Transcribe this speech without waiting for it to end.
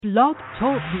Blog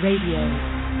Talk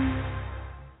Radio.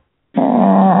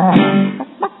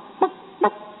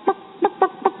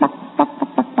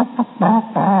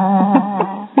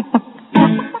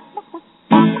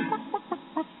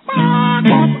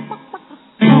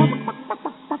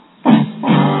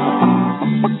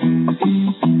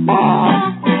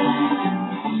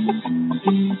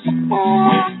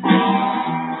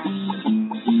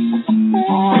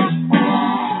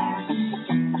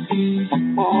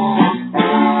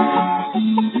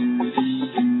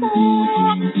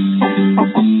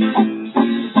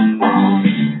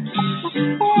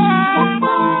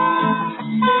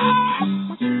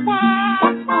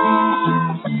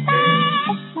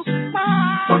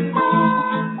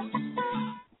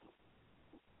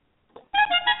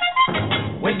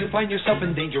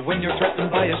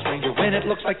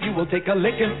 Take a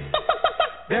licking.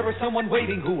 There is someone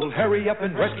waiting who will hurry up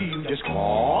and rescue you. Just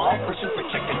call for Super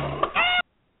Chicken.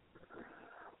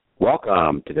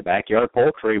 Welcome to the Backyard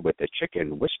Poultry with the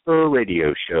Chicken Whisperer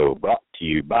Radio Show, brought to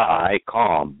you by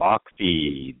Kalmbach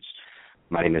Feeds.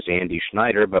 My name is Andy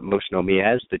Schneider, but most know me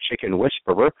as the Chicken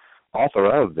Whisperer, author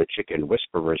of the Chicken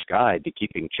Whisperer's Guide to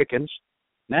Keeping Chickens,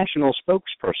 National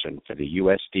Spokesperson for the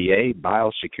USDA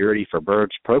Biosecurity for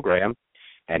Birds program,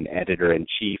 and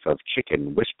editor-in-chief of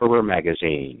Chicken Whisperer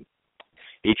magazine.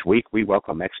 Each week, we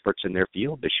welcome experts in their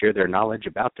field to share their knowledge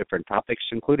about different topics,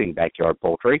 including backyard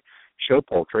poultry, show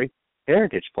poultry,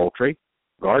 heritage poultry,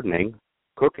 gardening,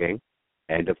 cooking,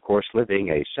 and, of course, living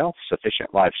a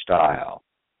self-sufficient lifestyle.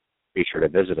 Be sure to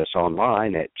visit us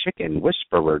online at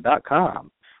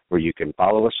chickenwhisperer.com, where you can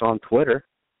follow us on Twitter,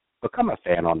 become a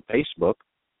fan on Facebook,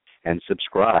 and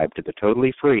subscribe to the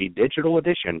totally free digital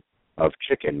edition of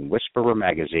Chicken Whisperer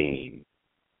magazine.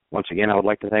 Once again, I would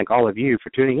like to thank all of you for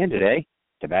tuning in today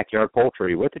to Backyard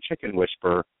Poultry with the Chicken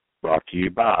Whisperer, brought to you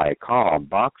by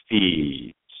Kalmbach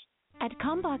Feeds. At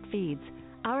Kalmbach Feeds,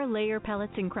 our layer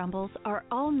pellets and crumbles are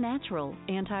all natural,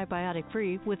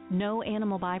 antibiotic-free with no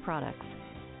animal byproducts.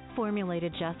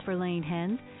 Formulated just for laying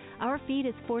hens, our feed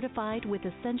is fortified with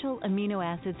essential amino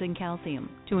acids and calcium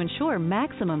to ensure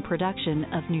maximum production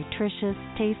of nutritious,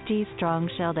 tasty,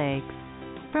 strong-shelled eggs.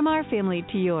 From our family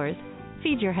to yours,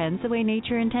 feed your hens the way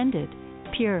nature intended.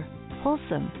 Pure,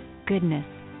 wholesome goodness.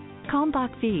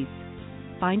 Kalmbach Feeds.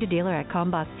 Find a dealer at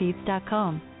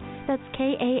kalmbachfeeds.com. That's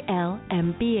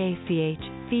Kalmbach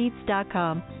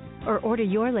feeds.com. Or order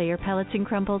your layer pellets and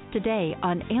crumbles today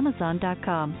on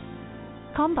Amazon.com.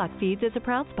 Kalmbach Feeds is a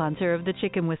proud sponsor of the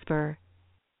Chicken Whisperer.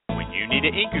 When you need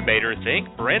an incubator, think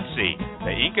Brincy,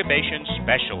 the incubation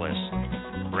specialist.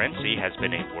 Brincy has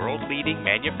been a world-leading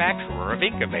manufacturer of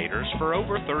incubators for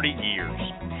over 30 years.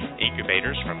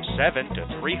 Incubators from 7 to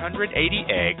 380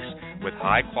 eggs with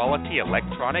high-quality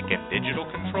electronic and digital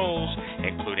controls,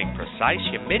 including precise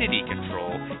humidity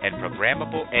control and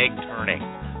programmable egg turning,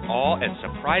 all at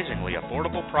surprisingly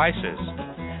affordable prices.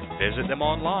 Visit them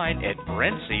online at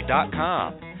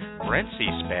Brincy.com.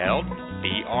 Brincy spelled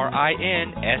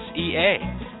B-R-I-N-S-E-A.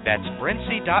 That's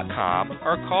Brincy.com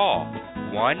or call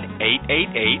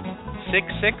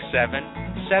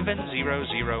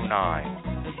 1-888-667-7009.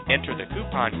 Enter the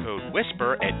coupon code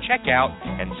WHISPER at checkout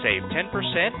and save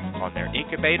 10% on their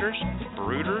incubators,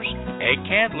 brooders, egg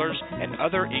candlers, and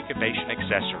other incubation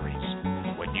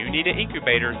accessories. When you need an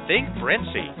incubator, think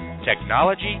Brincy.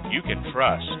 Technology you can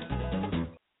trust.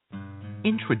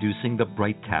 Introducing the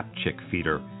Bright Tap Chick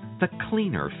Feeder, the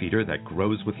cleaner feeder that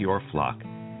grows with your flock.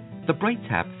 The Bright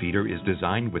Tap feeder is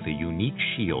designed with a unique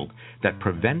shield that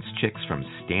prevents chicks from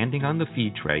standing on the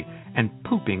feed tray and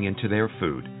pooping into their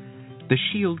food. The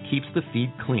shield keeps the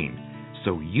feed clean,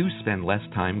 so you spend less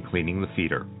time cleaning the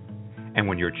feeder. And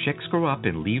when your chicks grow up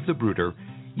and leave the brooder,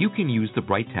 you can use the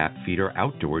Bright Tap feeder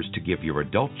outdoors to give your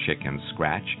adult chickens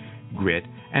scratch, grit,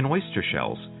 and oyster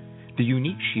shells. The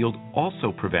unique shield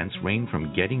also prevents rain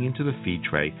from getting into the feed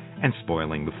tray and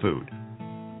spoiling the food.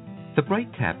 The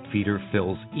Bright Tap feeder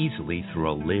fills easily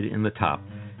through a lid in the top.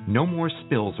 No more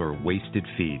spills or wasted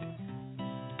feed.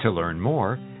 To learn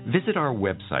more, visit our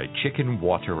website,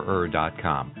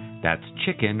 chickenwaterer.com. That's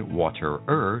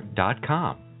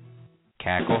chickenwaterer.com.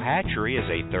 Cackle Hatchery is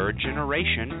a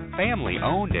third-generation,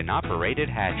 family-owned and operated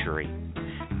hatchery.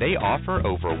 They offer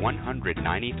over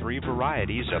 193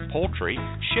 varieties of poultry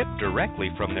shipped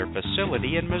directly from their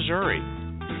facility in Missouri.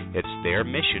 It's their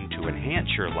mission to enhance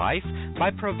your life by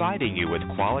providing you with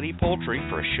quality poultry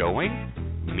for showing,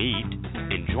 meat,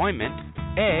 enjoyment,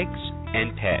 eggs,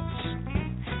 and pets.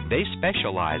 They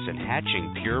specialize in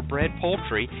hatching purebred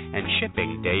poultry and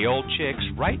shipping day-old chicks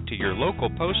right to your local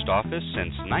post office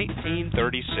since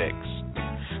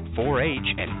 1936. 4-H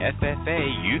and FFA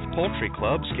youth poultry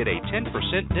clubs get a 10%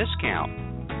 discount.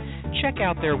 check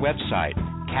out their website,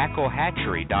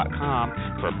 cacklehatchery.com,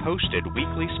 for posted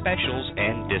weekly specials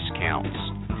and discounts.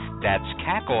 That's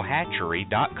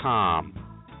cacklehatchery.com.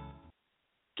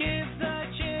 Give the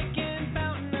chicken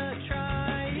fountain a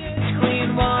try. It's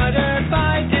clean water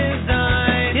by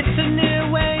design. It's a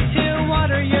new way to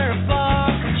water your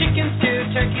flock. Chickens to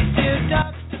turkeys to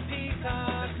ducks to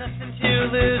peacocks. Nothing to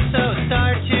lose, so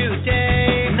start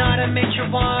today. Not a mixture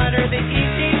water the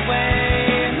easy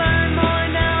way. Learn more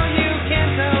now, you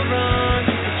can't go wrong.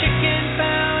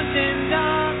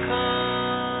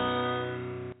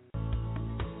 ChickenFountain.com.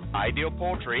 Ideal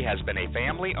Poultry has been a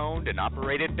family-owned and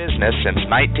operated business since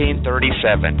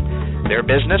 1937. Their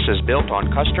business is built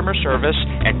on customer service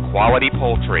and quality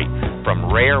poultry,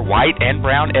 from rare white and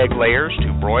brown egg layers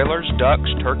to broilers, ducks,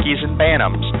 turkeys, and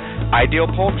bantams.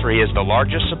 Ideal Poultry is the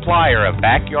largest supplier of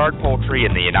backyard poultry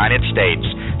in the United States,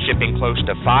 shipping close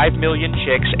to 5 million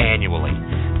chicks annually.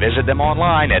 Visit them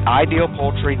online at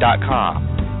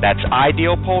idealpoultry.com. That's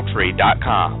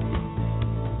idealpoultry.com.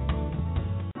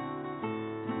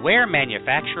 Ware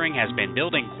Manufacturing has been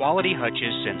building quality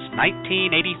hutches since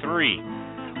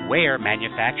 1983. Ware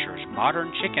manufactures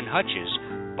modern chicken hutches,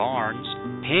 barns,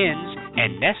 pens,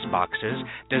 and nest boxes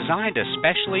designed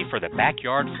especially for the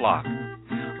backyard flock.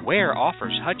 Ware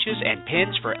offers hutches and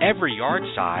pens for every yard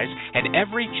size and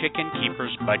every chicken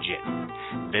keeper's budget.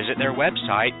 Visit their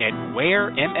website at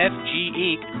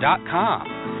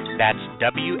waremfginc.com. That's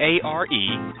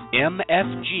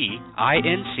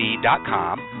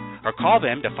WAREMFGINC.com, or call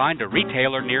them to find a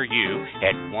retailer near you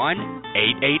at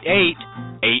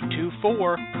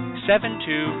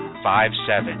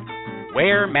 1-888-824-7257.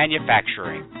 Ware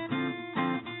Manufacturing.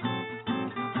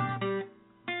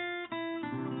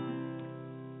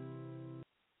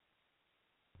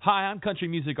 Hi, I'm country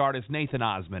music artist Nathan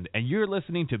Osmond, and you're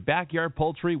listening to Backyard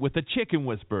Poultry with the Chicken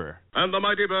Whisperer. And the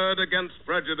mighty bird against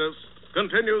prejudice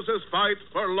continues his fight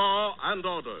for law and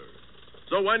order.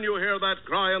 So when you hear that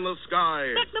cry in the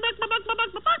sky,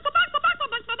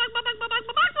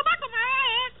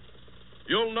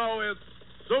 you'll know it's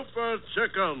Super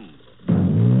Chicken.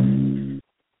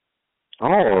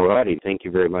 All righty. Thank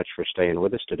you very much for staying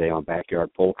with us today on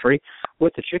Backyard Poultry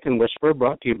with the Chicken Whisperer,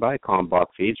 brought to you by Kalmbach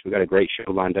Feeds. We've got a great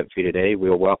show lined up for you today.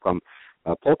 We'll welcome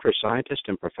poultry scientist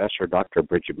and professor Dr.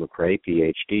 Brigid McCrea,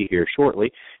 Ph.D., here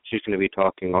shortly. She's going to be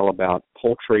talking all about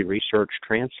poultry research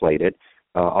translated.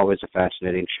 Always a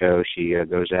fascinating show. She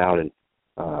goes out and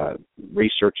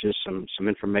researches some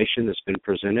information that's been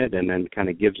presented, and then kind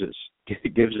of gives it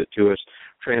to us,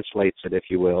 translates it, if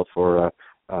you will, for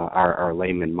our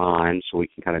layman mind, so we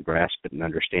can kind of grasp it and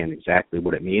understand exactly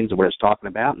what it means and what it's talking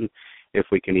about, and if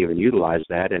we can even utilize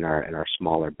that in our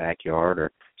smaller backyard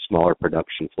or smaller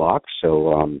production flocks.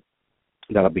 So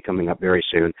that'll be coming up very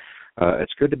soon.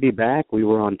 It's good to be back. We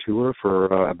were on tour for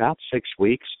about 6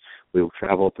 weeks. We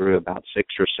traveled through about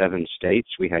 6 or 7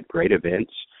 states. We had great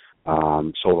events,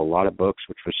 sold a lot of books,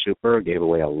 which was super, gave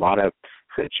away a lot of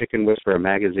Chicken Whisperer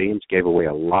magazines, gave away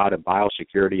a lot of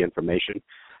biosecurity information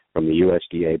from the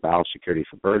USDA Biosecurity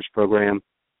for Birds program.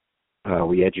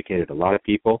 We educated a lot of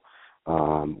people.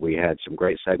 We had some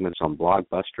great segments on blog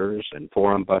busters and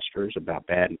forum busters about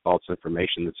bad and false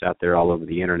information that's out there all over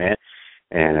the internet,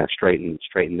 and straighten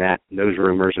those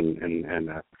rumors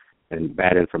and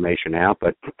bad information out.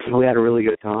 But we had a really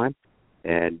good time,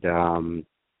 and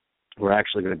we're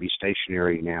actually going to be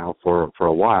stationary now for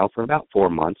a while, for about 4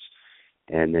 months.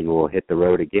 And then we'll hit the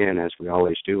road again, as we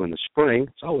always do in the spring.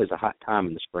 It's always a hot time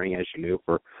in the spring, as you knew,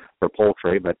 for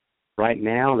poultry. But right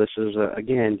now, this is,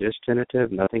 again, just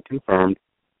tentative, nothing confirmed.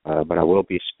 But I will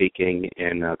be speaking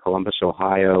in Columbus,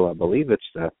 Ohio. I believe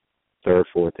it's the 3rd,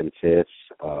 4th, and 5th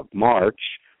of March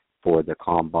for the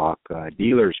Kalmbach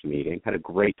dealers meeting. Had a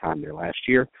great time there last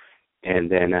year. And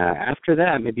then after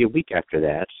that, maybe a week after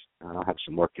that, I'll have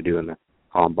some work to do in the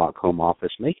Kalmbach home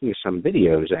office, making some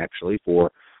videos, actually, for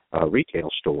retail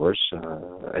stores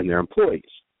and their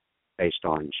employees based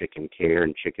on chicken care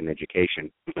and chicken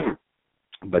education.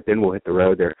 But then we'll hit the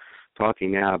road. They're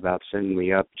talking now about sending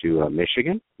me up to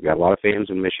Michigan. We've got a lot of fans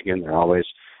in Michigan. They're always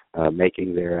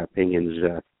making their opinions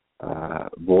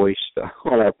voiced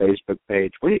on our Facebook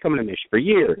page. When are you coming to Michigan? For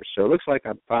years. So it looks like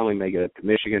I finally may get up to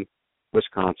Michigan,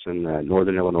 Wisconsin,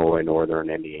 northern Illinois, northern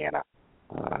Indiana.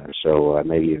 So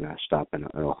maybe even stop in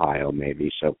Ohio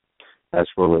maybe. So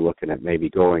that's where we're looking at maybe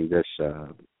going this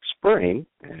spring,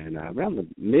 and around the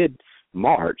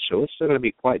mid-March, so it's still going to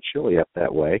be quite chilly up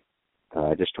that way.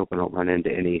 Just hope I don't run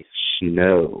into any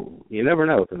snow. You never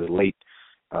know, because it's late,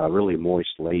 really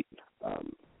moist late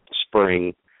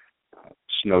spring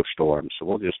snowstorm, so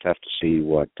we'll just have to see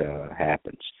what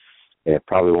happens. It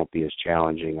probably won't be as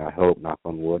challenging, I hope, knock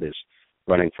on wood, as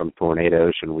running from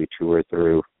tornadoes, and we toured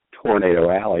through Tornado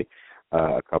Alley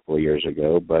a couple of years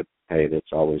ago. But hey,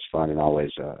 that's always fun and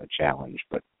always a challenge.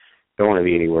 But don't want to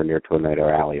be anywhere near Tornado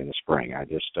Alley in the spring. I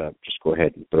just go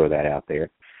ahead and throw that out there.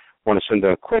 Want to send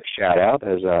a quick shout out,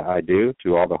 as I do,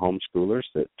 to all the homeschoolers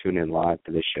that tune in live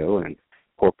to this show and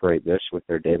incorporate this with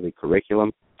their daily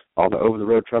curriculum. All the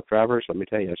over-the-road truck drivers, let me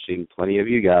tell you, I've seen plenty of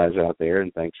you guys out there,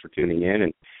 and thanks for tuning in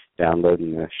and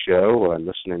downloading the show and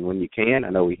listening when you can. I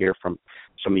know we hear from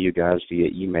some of you guys via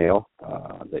email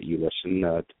that you listen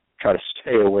to try to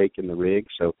stay awake in the rig,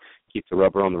 so keep the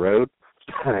rubber on the road.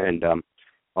 And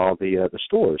all the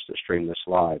stores that stream this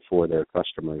live for their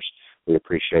customers, we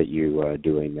appreciate you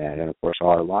doing that. And, of course,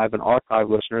 our live and archive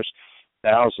listeners,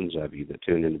 thousands of you that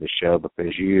tune into the show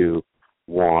because you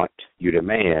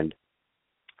demand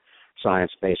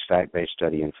science-based, fact-based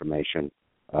study information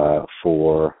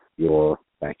for your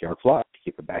backyard flock, to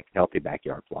keep a healthy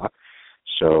backyard flock.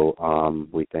 So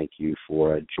we thank you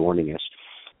for joining us.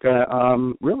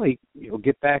 Gonna really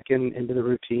get back into the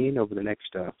routine over the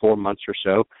next 4 months or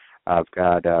so. I've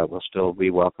got we'll still be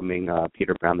welcoming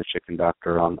Peter Brown, the chicken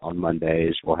doctor, on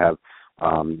Mondays. We'll have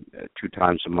 2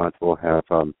 times a month. We'll have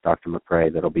Dr.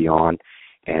 McCrea that'll be on,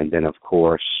 and then of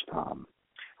course I'm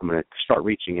going to start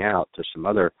reaching out to some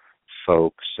other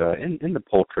folks in the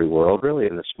poultry world, really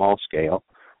in the small scale,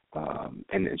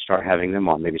 and start having them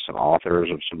on, maybe some authors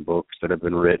of some books that have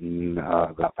been written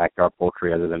about backyard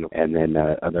poultry, and then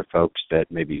other folks that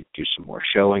maybe do some more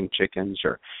showing chickens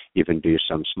or even do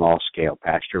some small scale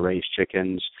pasture raised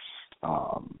chickens.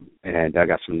 And I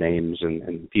got some names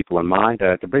and people in mind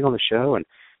to bring on the show and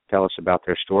tell us about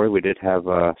their story. We did have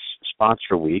a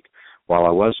sponsor week while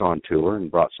I was on tour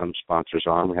and brought some sponsors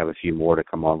on. We have a few more to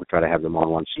come on. We try to have them on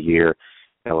once a year,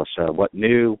 tell us what's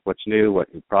new, what new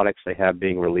products they have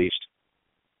being released,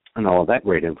 and all of that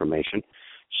great information.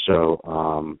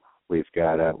 So we've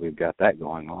got that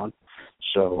going on.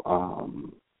 So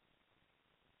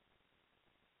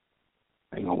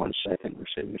hang on one second. We're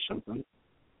saving something.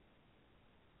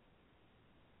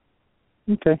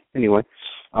 Okay. Anyway,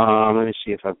 let me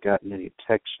see if I've gotten any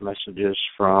text messages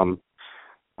from.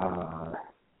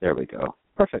 There we go.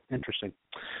 Perfect. Interesting.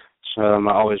 So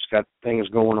I always got things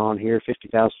going on here,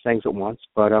 50,000 things at once.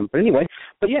 But anyway,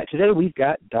 yeah, today we've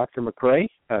got Dr. McCrea.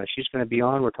 She's going to be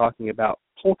on. We're talking about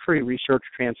Poultry Research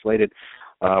Translated,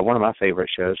 one of my favorite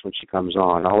shows when she comes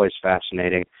on. Always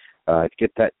fascinating.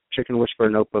 Get that Chicken Whisperer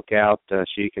notebook out so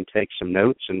you can take some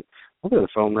notes. And we'll go to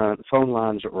the phone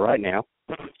lines right now,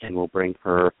 and we'll bring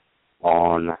her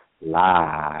on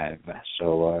live.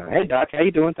 So, hey, Doc, how you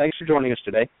doing? Thanks for joining us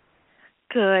today.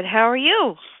 Good. How are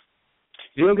you?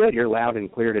 Doing good. You're loud and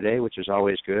clear today, which is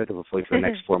always good. Hopefully for the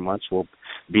next 4 months we'll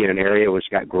be in an area which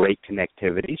got great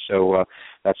connectivity, so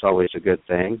that's always a good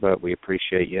thing. But we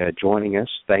appreciate you joining us.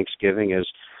 Thanksgiving is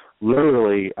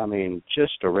literally,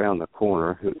 just around the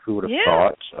corner. Who would have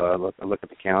thought? I look at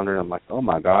the calendar and I'm like, oh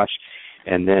my gosh.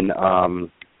 And then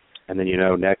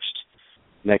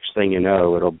next thing you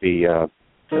know, it'll be the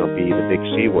big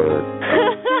C word.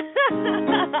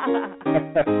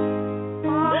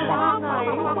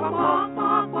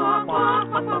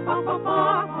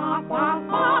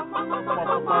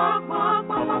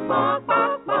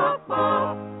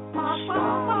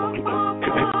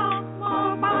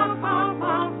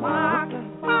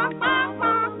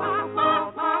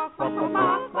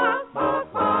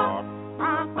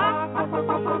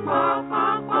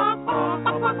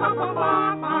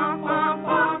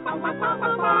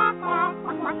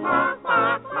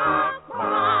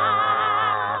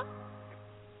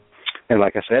 And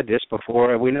like I said, just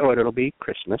before we know it, it'll be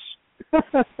Christmas.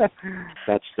 I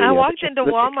walked into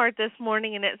Walmart this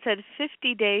morning and it said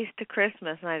 50 days to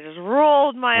Christmas, and I just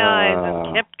rolled my eyes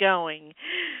and kept going.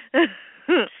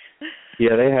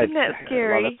 Yeah, they had. Isn't that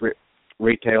scary? A lot of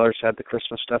retailers had the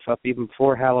Christmas stuff up even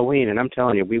before Halloween, and I'm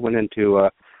telling you, we went into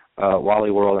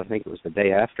Wally World, I think it was the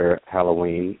day after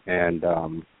Halloween, and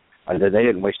they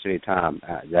didn't waste any time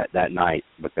that night,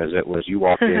 because you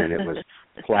walked in and it was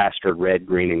plastered red,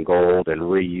 green, and gold,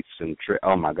 and wreaths, and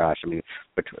oh my gosh,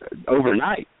 but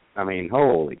overnight,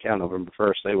 holy cow, November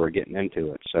 1st, they were getting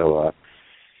into it. So,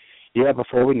 yeah,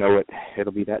 before we know it,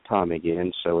 it'll be that time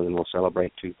again. So then we'll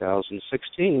celebrate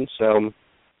 2016. So,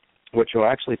 which will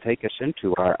actually take us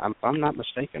into if I'm not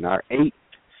mistaken, our 8th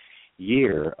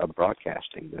year of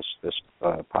broadcasting this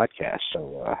podcast.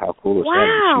 So how cool is that?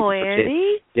 Wow,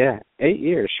 Andy! 8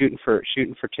 years shooting for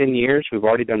 10 years. We've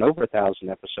already done over 1,000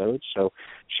 episodes. So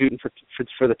shooting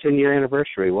for the 10-year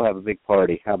anniversary, we'll have a big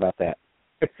party. How about that?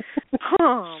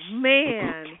 Oh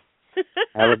man!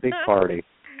 Have a big party.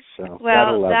 So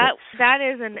well, that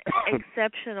is an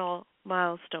exceptional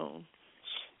milestone.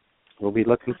 we'll be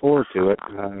looking forward to it.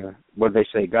 What do they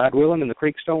say? God willing, and the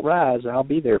creeks don't rise. I'll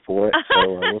be there for it.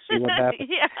 So we'll see what happens.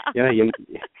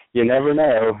 You never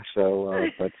know.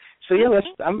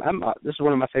 This is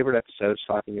one of my favorite episodes,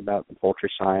 talking about the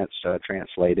poultry science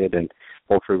translated and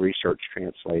poultry research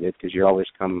translated, because you always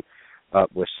come up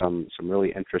with some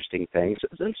really interesting things.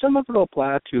 And some of it will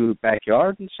apply to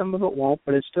backyard, and some of it won't.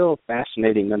 But it's still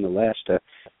fascinating nonetheless to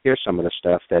hear some of the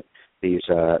stuff that these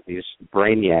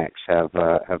brainiacs have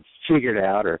figured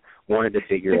out, or wanted to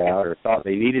figure out, or thought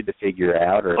they needed to figure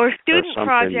out, or student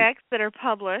projects that are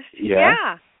published.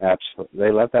 Yeah, absolutely.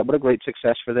 They love that. What a great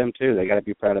success for them too. They got to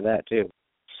be proud of that too.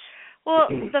 Well,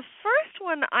 the first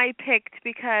one I picked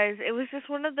because it was just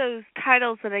one of those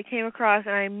titles that I came across,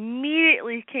 and I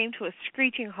immediately came to a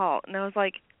screeching halt, and I was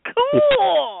like,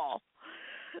 cool!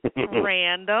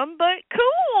 Random, but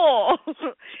cool!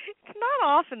 It's not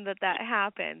often that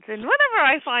happens, and whenever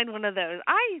I find one of those,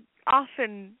 I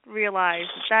often realize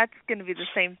that's going to be the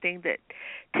same thing that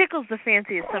tickles the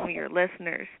fancy of some of your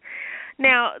listeners.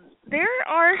 Now, there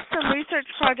are some research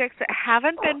projects that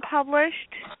haven't been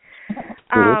published,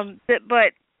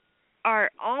 but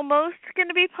are almost going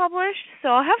to be published. So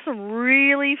I'll have some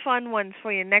really fun ones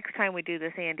for you next time we do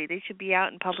this, Andy. They should be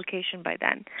out in publication by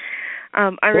then.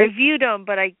 I reviewed them,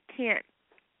 but I can't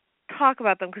talk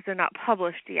about them because they're not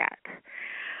published yet.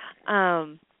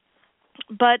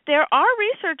 But there are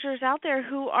researchers out there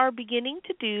who are beginning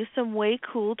to do some way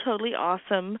cool, totally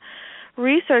awesome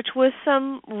research with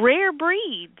some rare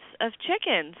breeds of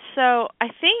chickens. So I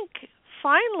think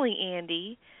finally,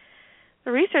 Andy,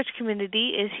 the research community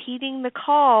is heeding the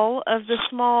call of the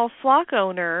small flock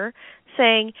owner,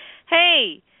 saying,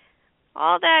 hey,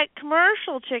 all that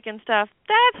commercial chicken stuff,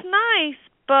 that's nice,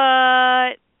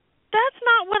 but that's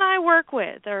not what I work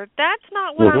with, or that's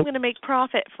not what I'm going to make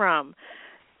profit from.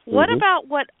 What about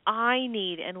what I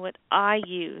need and what I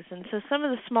use? And so some of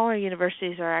the smaller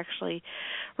universities are actually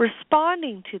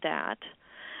responding to that.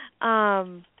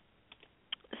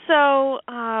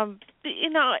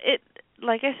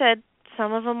 Like I said,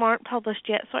 some of them aren't published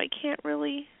yet, so I can't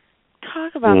really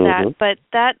talk about that. But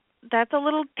that's a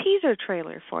little teaser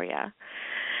trailer for you.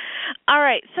 All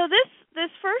right, so this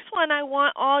first one, I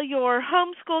want all your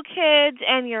homeschool kids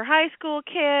and your high school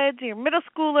kids, your middle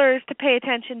schoolers to pay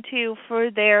attention to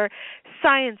for their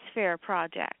science fair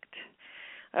project.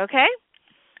 Okay?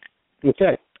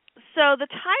 Okay. So the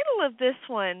title of this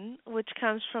one, which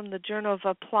comes from the Journal of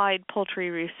Applied Poultry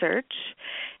Research,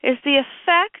 is The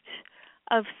Effect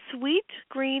of Sweet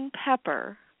Green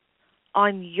Pepper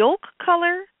on Yolk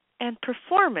Color and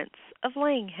Performance of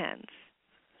Laying Hens.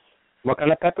 What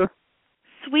kind of pepper?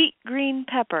 Sweet green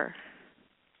pepper.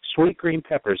 Sweet green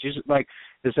peppers. Is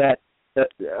that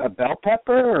a bell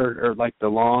pepper or like the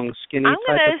long, skinny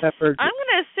type of pepper? I'm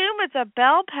going to assume it's a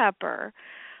bell pepper.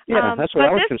 Yeah, that's what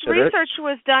I would consider it. But this research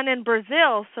was done in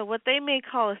Brazil, so what they may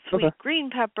call a sweet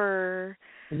green pepper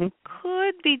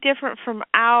could be different from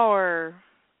our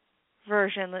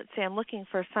version. Let's see, I'm looking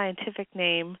for a scientific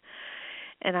name,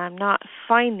 and I'm not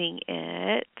finding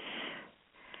it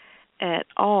at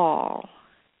all.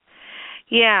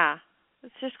 Yeah,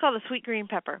 it's just called a sweet green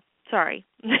pepper. Sorry.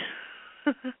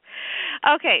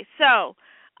 Okay, so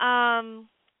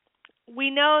we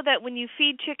know that when you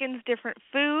feed chickens different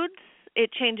foods,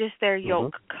 it changes their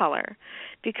yolk color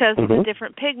because of the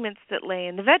different pigments that lay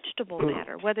in the vegetable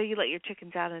matter, whether you let your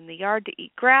chickens out in the yard to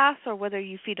eat grass or whether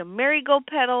you feed them marigold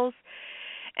petals.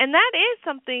 And that is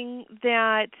something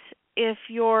that if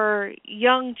your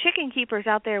young chicken keepers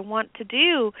out there want to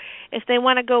do, if they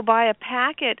want to go buy a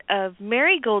packet of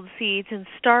marigold seeds and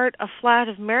start a flat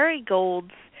of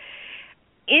marigolds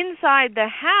inside the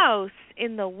house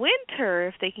in the winter,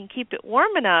 if they can keep it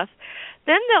warm enough,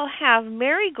 then they'll have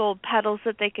marigold petals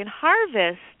that they can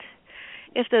harvest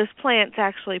if those plants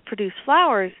actually produce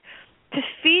flowers to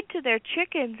feed to their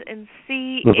chickens and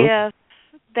see if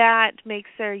that makes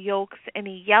their yolks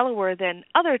any yellower than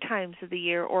other times of the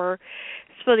year, or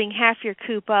splitting half your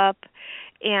coop up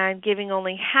and giving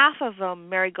only half of them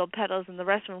marigold petals and the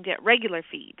rest of them get regular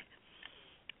feed.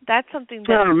 That's something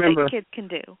that kids can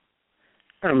do.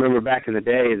 I remember back in the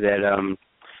day that I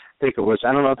think it was,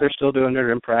 I don't know if they're still doing it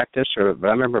in practice, but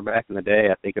I remember back in the day,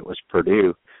 I think it was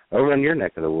Purdue, over in your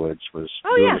neck of the woods, was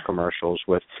doing the commercials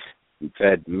with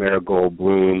fed marigold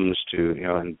blooms to,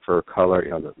 and for color,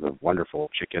 the wonderful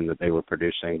chicken that they were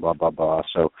producing, blah, blah, blah.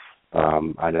 So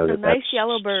I know that's... nice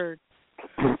yellow bird.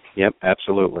 Yep,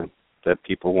 absolutely. That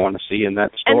people want to see in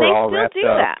that store all wrapped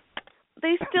up.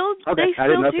 They still do that. I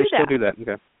didn't know if they still do that.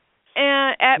 Okay.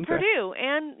 And at Purdue,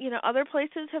 and, other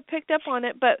places have picked up on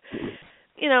it, but,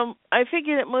 I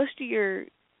figure that most of your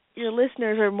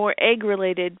listeners are more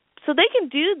egg-related, So they can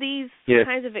do these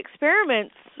kinds of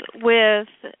experiments with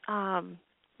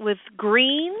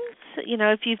greens. You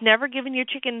know, if you've never given your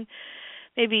chicken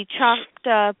maybe chopped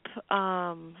up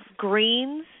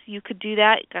greens, you could do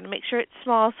that. You got to make sure it's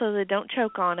small so they don't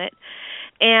choke on it,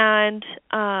 and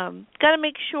got to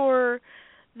make sure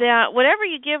that whatever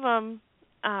you give them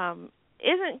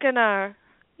isn't gonna,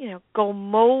 go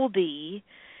moldy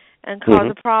and cause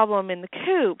a problem in the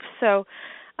coop. So,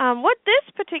 what this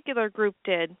particular group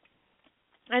did,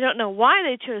 I don't know why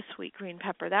they chose sweet green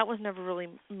pepper. That was never really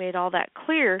made all that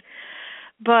clear.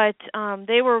 But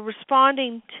they were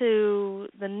responding to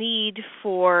the need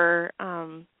for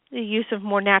the use of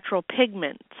more natural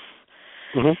pigments.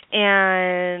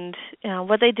 And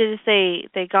what they did is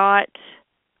they got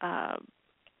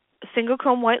single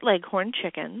comb white leghorn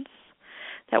chickens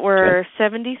that were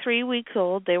 73 weeks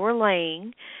old. They were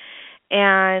laying,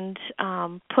 and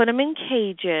put them in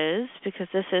cages because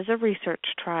this is a research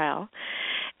trial.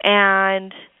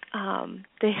 And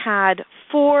they had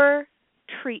 4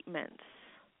 treatments.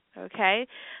 Okay?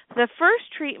 The first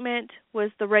treatment was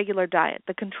the regular diet,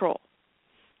 the control.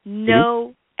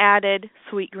 No added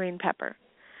sweet green pepper.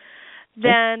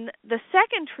 Then the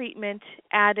second treatment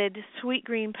added sweet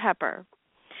green pepper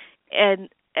and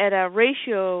at a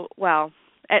ratio,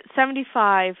 at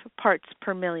 75 parts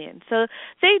per million. So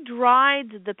they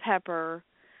dried the pepper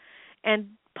and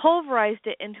pulverized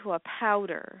it into a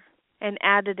powder and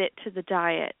added it to the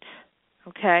diet.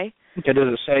 Okay? Okay,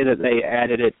 does it say that they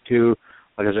added it to,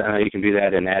 you can do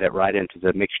that and add it right into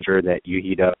the mixture that you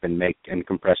heat up and make and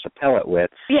compress a pellet with?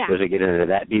 Yeah. Does it get into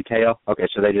that detail? Okay,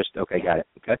 so they just, got it.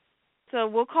 Okay. So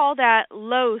we'll call that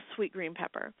low sweet green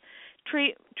pepper.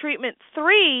 Treatment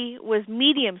 3 was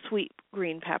medium sweet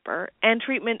green pepper, and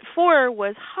treatment 4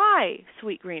 was high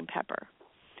sweet green pepper.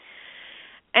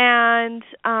 And,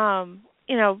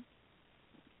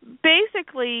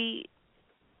 basically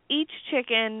each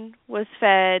chicken was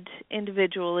fed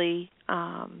individually,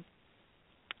 and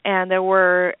there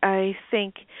were,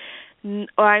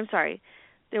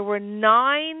 there were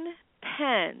 9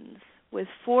 pens with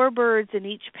 4 birds in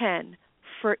each pen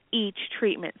for each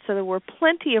treatment. So there were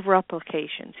plenty of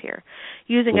replications here,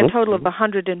 using a total of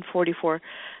 144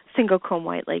 single comb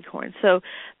white leghorns. So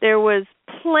there was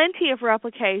plenty of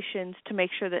replications to make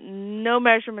sure that no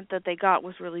measurement that they got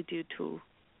was really due to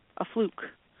a fluke.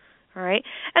 All right?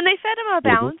 And they fed them a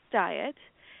balanced diet,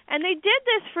 and they did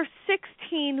this for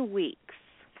 16 weeks.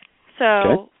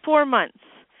 So 4 months.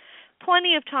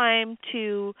 Plenty of time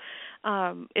to,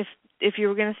 if you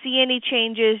were going to see any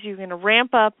changes, you're going to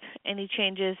ramp up any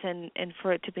changes and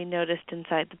for it to be noticed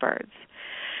inside the birds.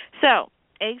 So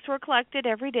eggs were collected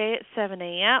every day at 7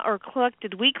 a.m. or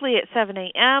collected weekly at 7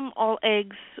 a.m. All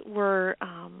eggs were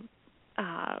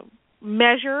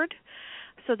measured,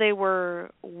 so they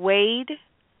were weighed.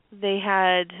 They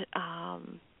had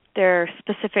their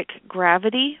specific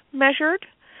gravity measured.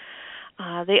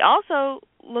 They also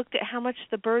looked at how much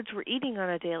the birds were eating on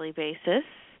a daily basis.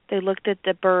 They looked at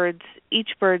each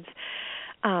bird's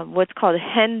what's called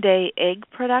hen day egg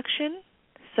production,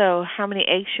 so how many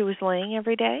eggs she was laying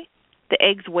every day, the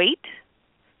egg's weight,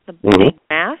 the egg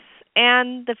mass,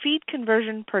 and the feed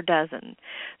conversion per dozen.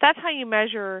 That's how you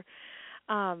measure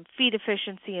feed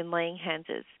efficiency in laying hens.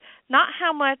 Is not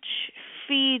how much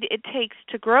feed it takes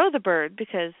to grow the bird,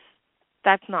 because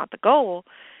that's not the goal.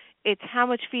 It's how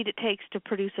much feed it takes to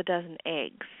produce a dozen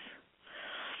eggs.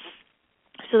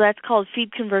 So that's called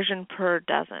feed conversion per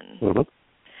dozen.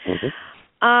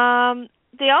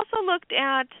 They also looked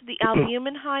at the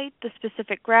albumin height, the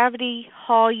specific gravity,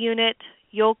 Hall unit,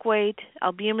 yolk weight,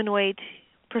 albumin weight,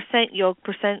 percent yolk,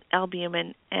 percent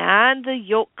albumin, and the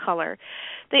yolk color.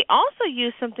 They also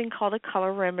used something called a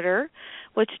colorimeter,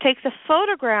 which takes a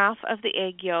photograph of the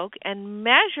egg yolk and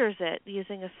measures it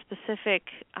using a specific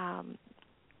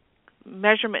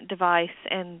measurement device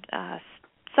and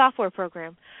software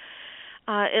program.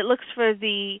 It looks for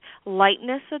the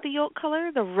lightness of the yolk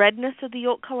color, the redness of the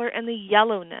yolk color, and the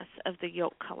yellowness of the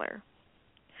yolk color.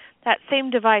 That same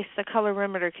device, the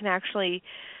colorimeter, can actually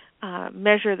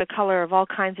measure the color of all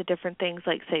kinds of different things,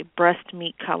 like, say, breast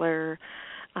meat color,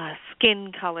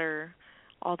 skin color,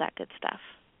 all that good stuff.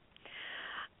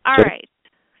 All right.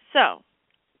 So,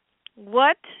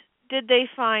 what did they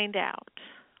find out?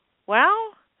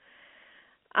 Well,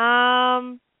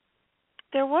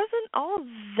 there wasn't all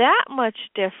that much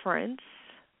difference.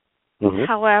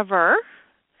 However,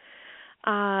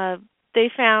 they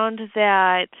found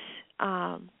that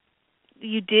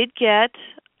you did get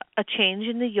a change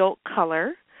in the yolk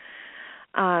color,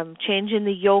 change in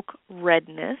the yolk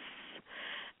redness.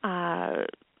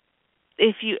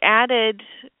 If you added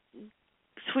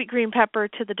sweet green pepper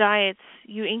to the diets,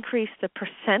 you increase the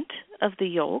percent of the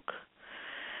yolk.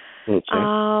 Okay.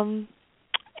 And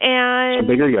so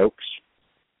bigger yolks.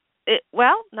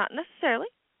 Well, not necessarily.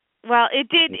 Well, it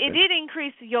did. Okay. It did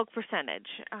increase the yolk percentage,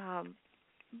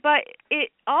 but it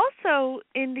also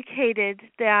indicated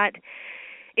that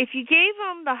if you gave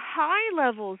them the high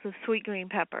levels of sweet green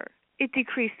pepper, it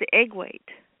decreased the egg weight.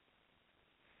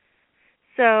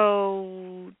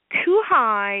 So too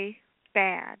high,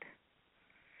 bad.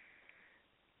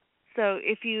 So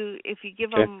if you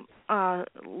give them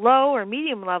low or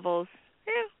medium levels,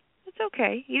 it's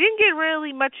okay. You didn't get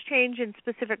really much change in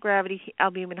specific gravity,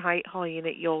 albumin height, whole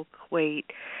unit yolk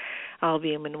weight,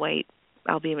 albumin weight,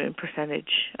 albumin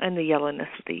percentage, and the yellowness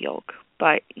of the yolk.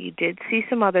 But you did see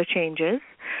some other changes.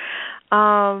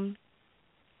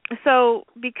 So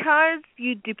because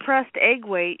you depressed egg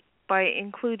weight by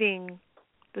including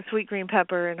the sweet green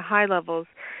pepper in high levels,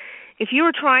 if you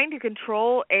were trying to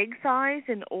control egg size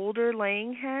in older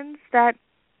laying hens, that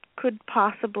could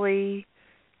possibly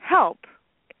help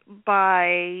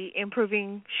by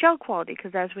improving shell quality,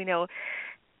 because as we know,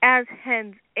 as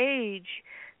hens age,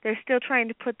 they're still trying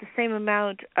to put the same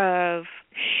amount of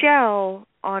shell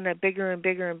on a bigger and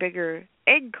bigger and bigger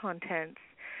egg contents,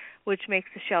 which makes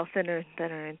the shell thinner and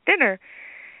thinner and thinner.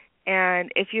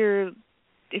 And if you're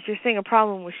seeing a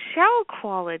problem with shell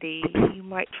quality, you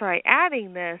might try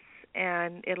adding this,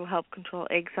 and it'll help control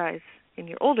egg size in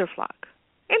your older flock.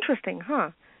 Interesting,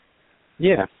 huh?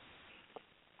 Yeah.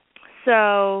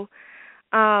 So,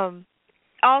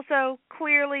 also,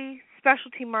 clearly,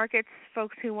 specialty markets,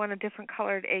 folks who want a different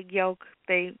colored egg yolk,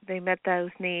 they met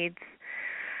those needs.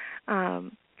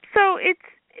 So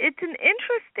it's an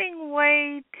interesting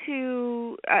way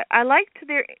to, I liked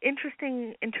their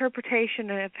interesting interpretation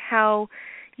of how,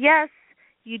 yes,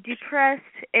 you depressed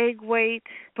egg weight,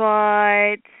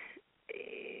 but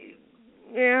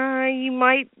you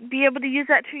might be able to use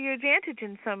that to your advantage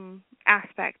in some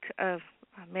aspect of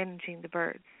managing the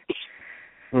birds.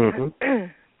 Mm-hmm.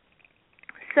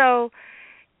 So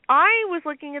I was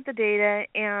looking at the data,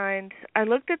 and I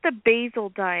looked at the basal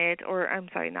diet, or I'm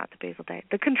sorry, not the basal diet,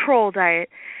 the control diet,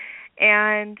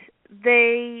 and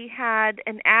they had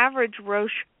an average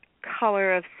Roche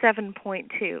color of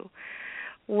 7.2.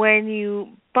 When you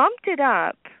bumped it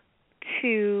up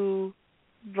to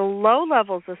the low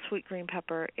levels of sweet green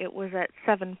pepper, it was at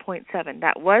 7.7.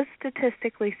 That was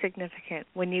statistically significant.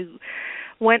 When you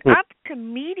went up to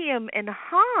medium and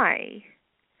high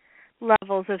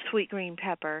levels of sweet green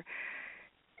pepper,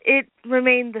 it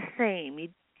remained the same.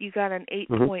 You got an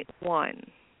 8.1.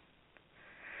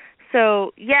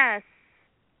 So, yes,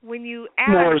 when you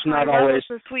add high levels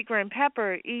of sweet green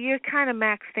pepper, you kind of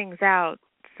max things out.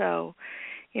 So,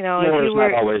 more if you were,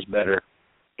 is not always better.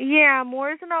 Yeah,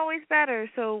 more isn't always better.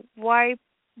 So why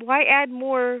add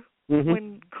more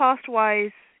when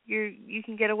cost-wise you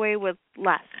can get away with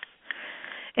less,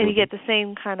 and you get the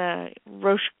same kind of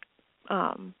Roche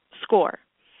score.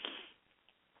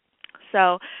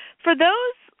 So for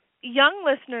those young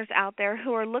listeners out there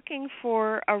who are looking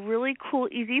for a really cool,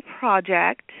 easy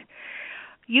project,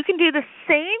 you can do the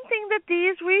same thing that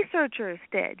these researchers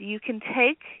did. You can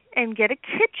take and get a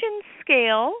kitchen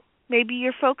scale. Maybe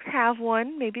your folks have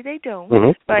one, maybe they don't.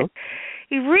 But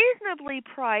reasonably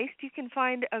priced, you can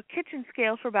find a kitchen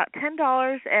scale for about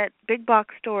 $10 at big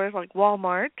box stores like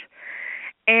Walmart.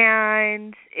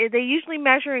 And they usually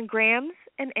measure in grams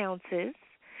and ounces.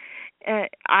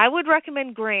 I would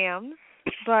recommend grams,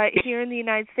 but here in the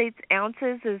United States,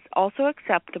 ounces is also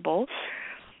acceptable.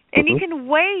 And you can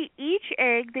weigh each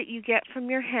egg that you get from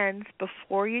your hens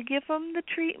before you give them the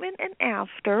treatment and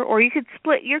after, or you could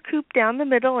split your coop down the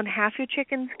middle and half your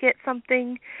chickens get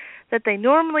something that they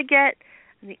normally get,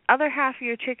 and the other half of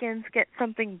your chickens get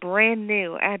something brand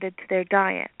new added to their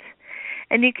diet.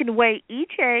 And you can weigh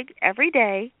each egg every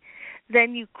day,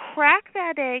 then you crack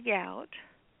that egg out,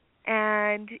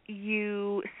 and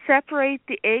you separate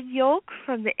the egg yolk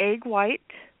from the egg white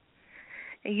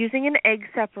using an egg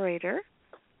separator.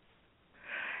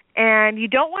 And you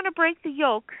don't want to break the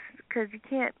yolks because you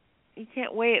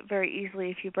can't weigh it very easily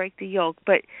if you break the yolk.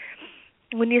 But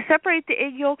when you separate the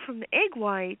egg yolk from the egg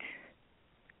white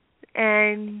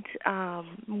and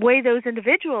weigh those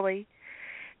individually,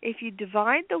 if you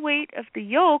divide the weight of the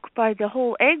yolk by the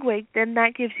whole egg weight, then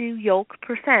that gives you yolk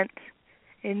percent.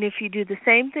 And if you do the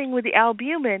same thing with the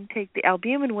albumin, take the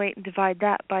albumin weight and divide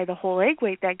that by the whole egg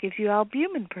weight, that gives you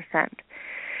albumin percent.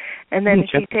 And then if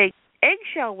you take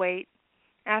eggshell weight,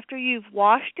 after you've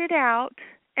washed it out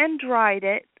and dried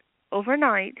it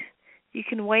overnight, you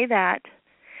can weigh that,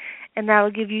 and that will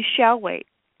give you shell weight.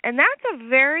 And that's a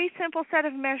very simple set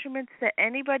of measurements that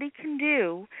anybody can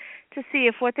do to see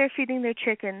if what they're feeding their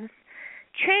chickens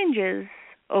changes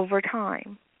over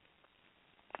time.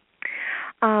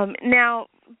 Now,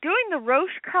 doing the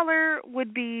roche color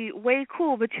would be way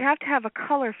cool, but you have to have a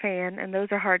color fan, and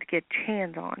those are hard to get your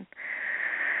hands on.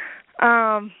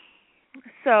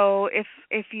 So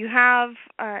if you have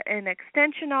an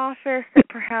extension office that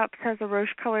perhaps has a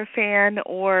roche color fan,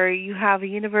 or you have a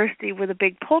university with a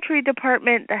big poultry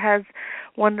department that has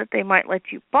one that they might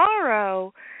let you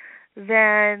borrow,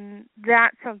 then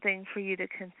that's something for you to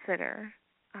consider.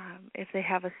 If they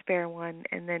have a spare one,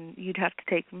 and then you'd have to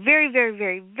take very, very,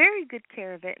 very, very good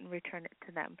care of it and return it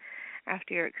to them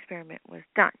after your experiment was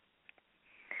done.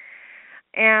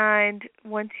 And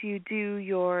once you do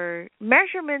your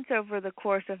measurements over the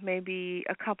course of maybe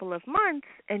a couple of months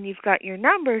and you've got your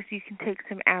numbers, you can take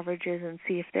some averages and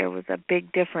see if there was a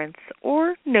big difference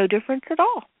or no difference at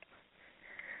all.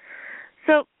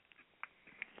 So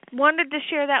wanted to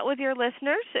share that with your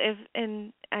listeners.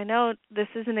 And I know this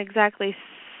isn't exactly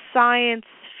science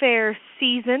fair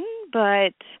season,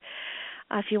 but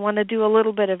if you want to do a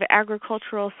little bit of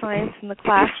agricultural science in the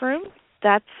classroom,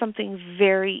 that's something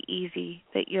very easy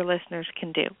that your listeners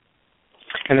can do.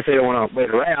 And if they don't want to wait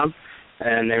around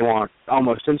and they want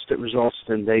almost instant results,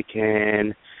 then they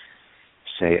can,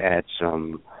 say, add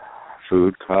some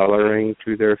food coloring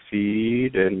to their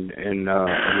feed and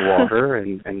water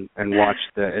and watch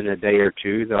in a day or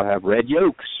two they'll have red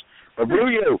yolks or blue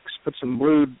yolks. Put some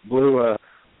blue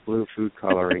food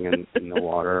coloring in the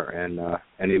water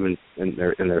and even in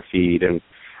their feed. And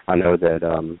I know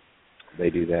that they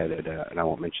do that at and I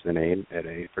won't mention the name, at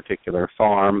a particular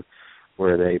farm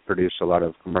where they produce a lot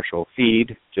of commercial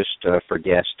feed just for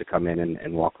guests to come in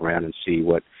and walk around and see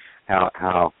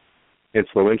how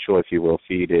influential, if you will,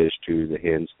 feed is to the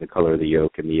hens, the color of the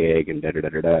yolk and the egg, and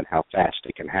and how fast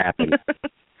it can happen.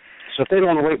 So if they don't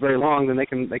want to wait very long, then they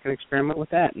can experiment with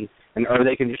that, and or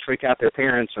they can just freak out their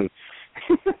parents and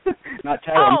not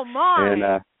tell them. Oh my! And,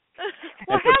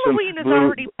 well, Halloween is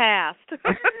already passed.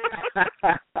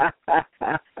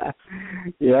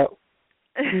 Yep.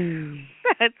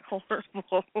 That's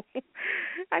horrible.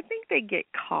 I think they get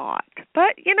caught,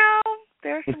 but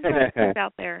there are some questions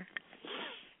out there.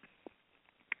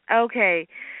 Okay,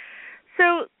 so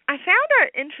I found an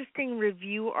interesting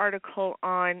review article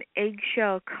on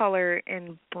eggshell color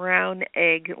and brown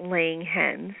egg laying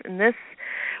hens, and this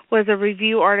was a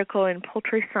review article in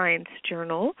Poultry Science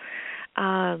Journal.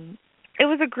 It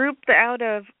was a group out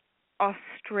of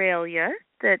Australia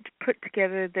that put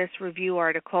together this review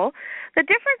article. The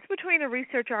difference between a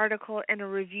research article and a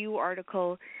review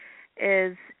article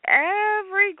is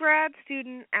every grad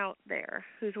student out there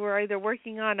who's either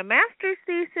working on a master's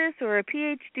thesis or a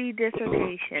Ph.D.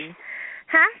 dissertation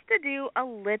has to do a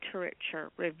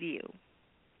literature review.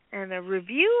 And a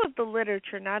review of the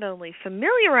literature not only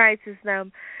familiarizes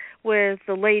them with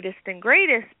the latest and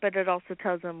greatest, but it also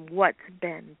tells them what's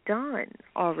been done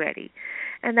already.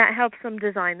 And that helps them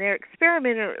design their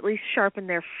experiment, or at least sharpen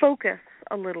their focus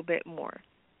a little bit more.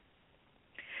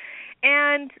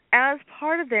 And as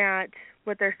part of that,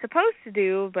 what they're supposed to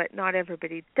do, but not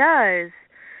everybody does,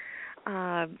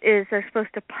 is they're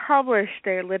supposed to publish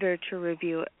their literature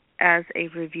review as a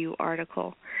review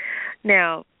article.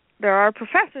 Now, there are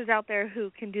professors out there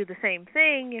who can do the same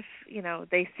thing if,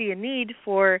 they see a need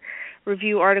for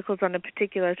review articles on a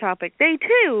particular topic. They,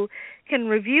 too, can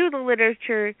review the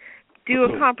literature, do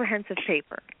a comprehensive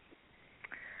paper.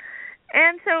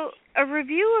 And so a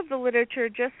review of the literature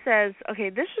just says, okay,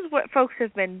 this is what folks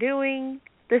have been doing,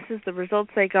 this is the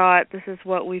results they got, this is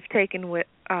what we've taken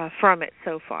from it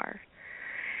so far.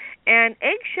 And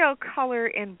eggshell color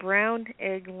and brown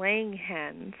egg laying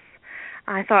hens,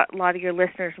 I thought a lot of your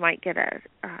listeners might get a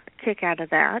kick out of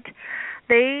that.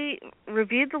 They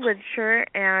reviewed the literature,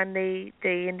 and they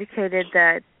indicated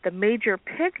that the major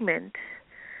pigment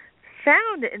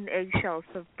found in eggshells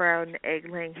of brown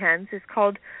egg-laying hens is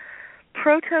called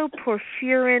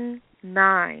protoporphyrin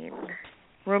 9,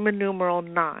 Roman numeral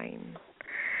 9.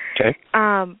 Okay.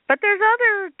 But there's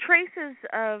other traces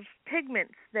of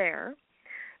pigments there.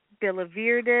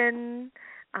 Biliverdin,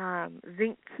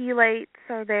 zinc chelates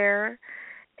are there,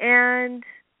 and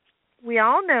we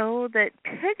all know that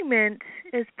pigment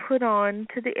is put on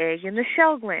to the egg in the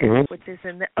shell gland, which is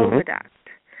in the oviduct.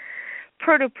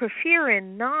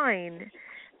 Protoporphyrin 9,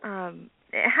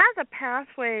 it has a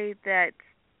pathway that's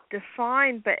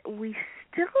defined, but we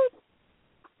still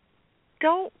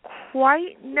don't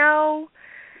quite know.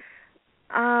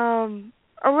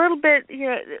 A little bit,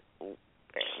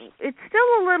 it's still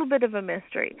a little bit of a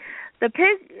mystery. The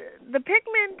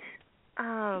pigment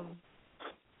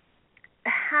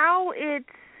how it's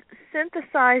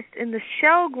synthesized in the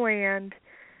shell gland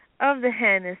of the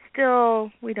hen is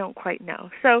still, we don't quite know.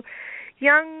 So,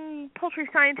 young poultry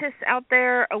scientists out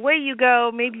there, away you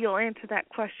go. Maybe you'll answer that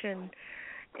question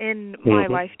in my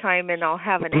lifetime, and I'll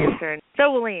have an answer. And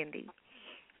so will Andy.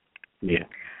 Yeah.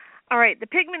 All right, the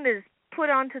pigment is put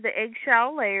onto the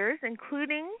eggshell layers,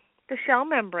 including the shell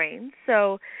membranes.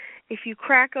 So if you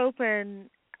crack open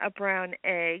a brown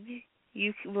egg,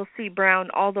 you will see brown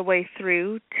all the way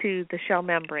through to the shell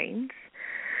membranes.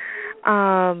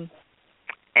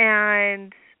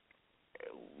 And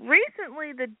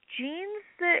recently, the genes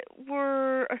that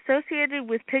were associated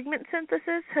with pigment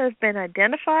synthesis have been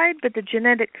identified, but the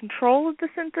genetic control of the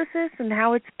synthesis and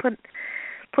how it's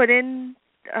put in,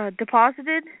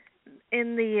 deposited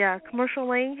in the commercial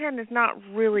laying hen is not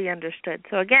really understood.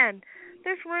 So again,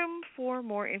 there's room for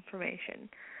more information.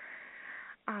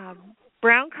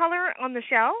 Brown color on the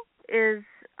shell is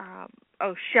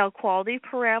a shell quality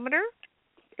parameter,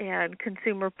 and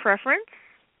consumer preference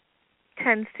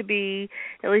tends to be,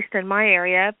 at least in my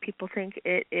area, people think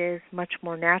it is much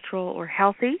more natural or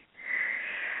healthy.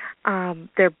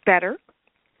 They're better.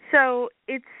 So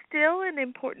it's still an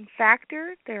important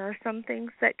factor. There are some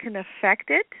things that can affect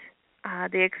it.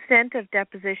 The extent of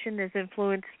deposition is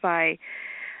influenced by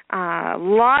a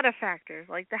lot of factors,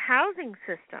 like the housing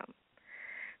system.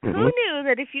 Who knew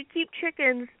that if you keep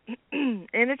chickens in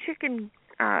a chicken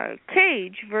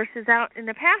cage versus out in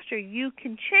the pasture, you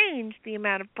can change the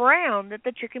amount of brown that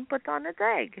the chicken puts on its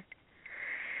egg?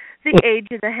 The age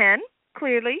of the hen,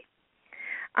 clearly.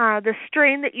 The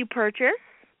strain that you purchase,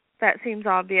 that seems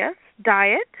obvious.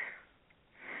 Diet,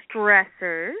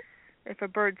 stressors. If a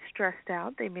bird's stressed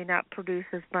out, they may not produce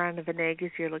as brown of an egg as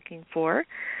you're looking for.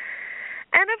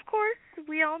 And, of course,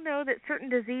 we all know that certain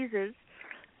diseases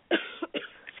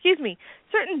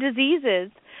certain diseases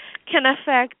can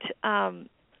affect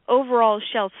overall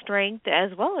shell strength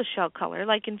as well as shell color,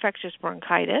 like infectious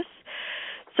bronchitis.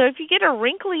 So if you get a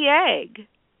wrinkly egg,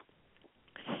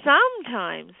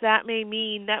 sometimes that may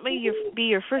be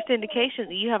your first indication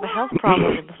that you have a health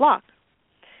problem in the flock.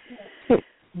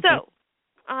 So,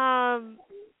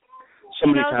 so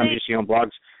many times you see on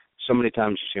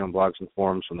blogs and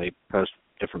forums when they post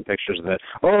different pictures of that.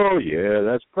 Oh yeah,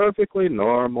 that's perfectly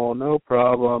normal, no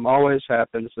problem, always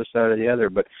happens, this, that, or the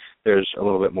other. But there's a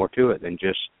little bit more to it than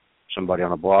just somebody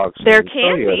on a blog saying, there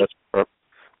can be. That's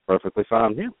perfectly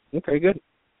fine. Yeah, okay, good.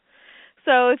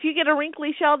 So if you get a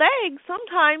wrinkly shelled egg,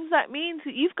 sometimes that means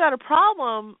that you've got a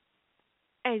problem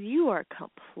and you are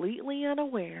completely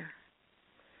unaware.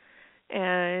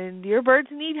 And your birds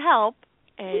need help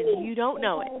and you don't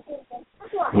know it.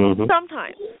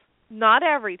 Sometimes, not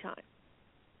every time.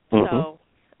 So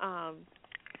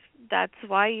that's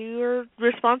why your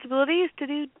responsibility is to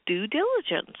do due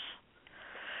diligence.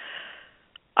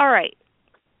 All right.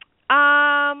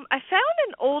 I found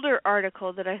an older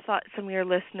article that I thought some of your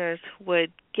listeners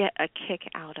would get a kick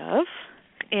out of.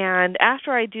 And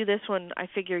after I do this one, I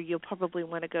figure you'll probably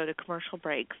want to go to commercial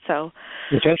break. So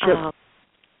okay, sure.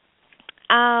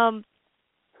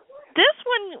 This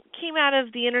one came out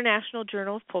of the International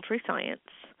Journal of Poultry Science.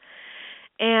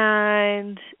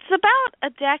 And it's about a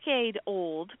decade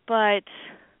old, but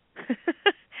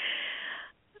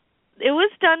it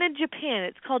was done in Japan.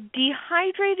 It's called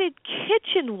Dehydrated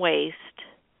Kitchen Waste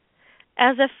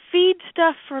as a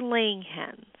Feedstuff for Laying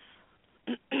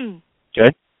Hens.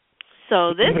 Okay.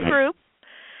 So this group,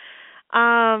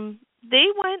 they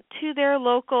went to their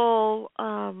local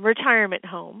retirement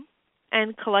home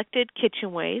and collected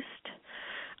kitchen waste.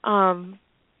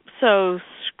 So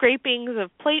scrapings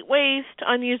of plate waste,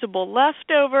 unusable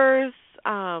leftovers,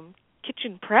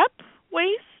 kitchen prep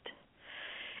waste.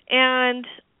 And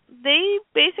they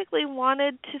basically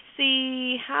wanted to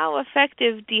see how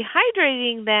effective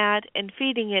dehydrating that and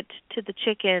feeding it to the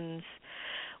chickens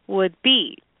would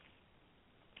be.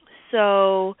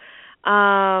 So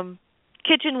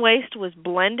kitchen waste was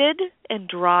blended and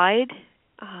dried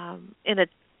in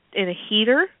a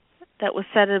heater that was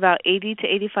set at about 80 to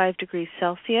 85 degrees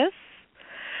Celsius.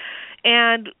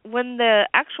 And when the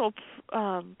actual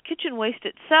kitchen waste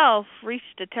itself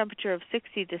reached a temperature of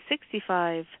 60 to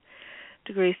 65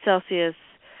 degrees Celsius,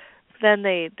 then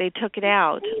they took it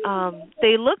out.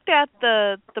 They looked at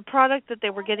the product that they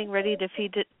were getting ready to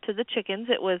feed it to the chickens.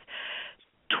 It was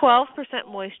 12%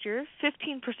 moisture,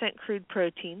 15% crude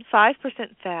protein, 5%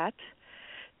 fat,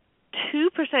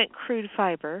 2% crude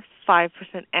fiber, 5%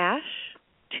 ash,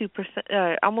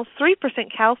 2%, almost 3%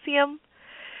 calcium,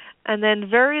 and then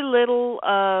very little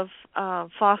of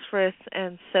phosphorus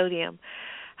and sodium.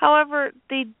 However,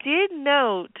 they did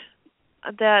note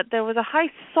that there was a high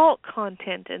salt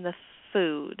content in the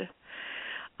food.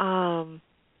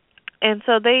 And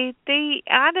so they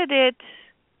added it,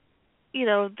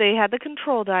 they had the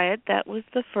control diet. That was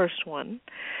the first one.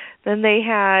 Then they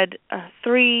had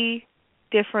 3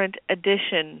 different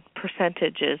addition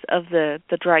percentages of the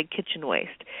dried kitchen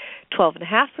waste: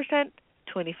 12.5%,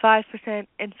 25%,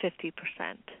 and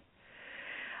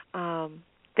 50%.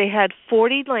 They had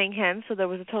 40 laying hens, so there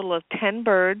was a total of 10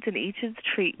 birds in each of the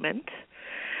treatment.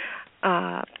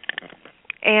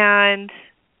 And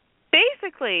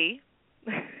basically,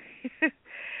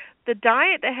 the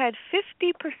diet that had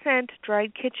 50%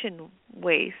 dried kitchen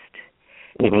waste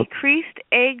decreased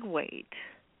egg weight.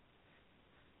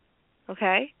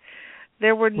 Okay?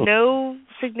 There were no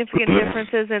significant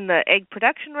differences in the egg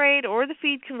production rate or the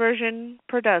feed conversion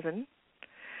per dozen.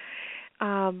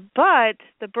 But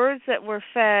the birds that were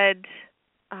fed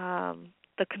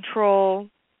the control,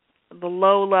 the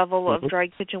low level of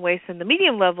dried kitchen waste and the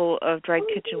medium level of dried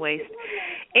kitchen waste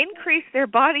increased their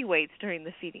body weights during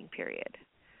the feeding period.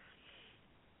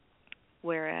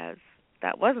 Whereas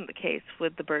that wasn't the case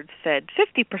with the birds fed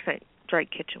 50%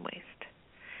 dried kitchen waste.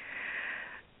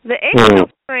 The eggshell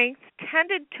strength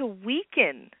tended to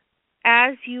weaken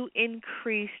as you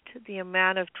increased the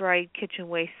amount of dried kitchen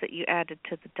waste that you added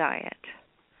to the diet.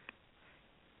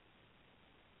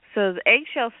 So the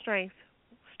eggshell strength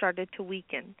started to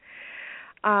weaken.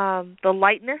 The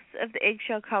lightness of the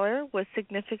eggshell color was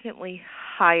significantly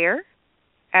higher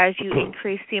as you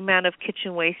increased the amount of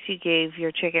kitchen waste you gave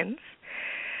your chickens.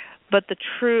 But the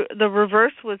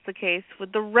reverse was the case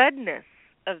with the redness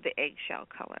of the eggshell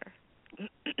color.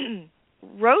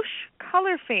 Roche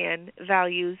color fan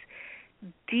values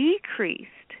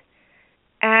decreased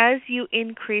as you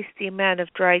increased the amount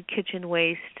of dried kitchen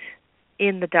waste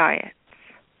in the diets.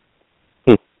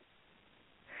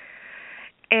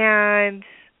 And,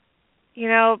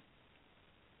 it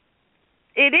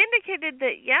indicated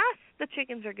that, yes, the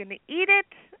chickens are going to eat it.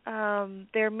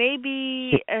 There may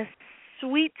be a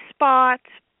sweet spot,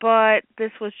 but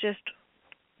this was just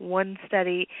one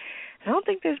study. I don't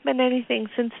think there's been anything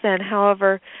since then.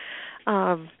 However,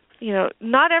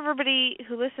 not everybody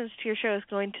who listens to your show is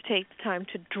going to take the time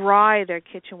to dry their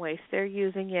kitchen waste. They're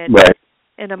using it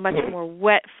in a much more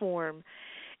wet form.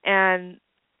 And,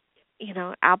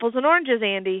 apples and oranges,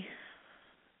 Andy.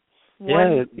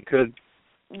 You could.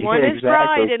 One is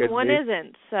dried and one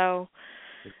isn't. So,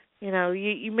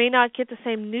 you may not get the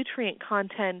same nutrient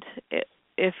content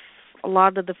if a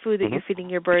lot of the food that you're feeding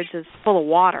your birds is full of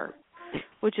water,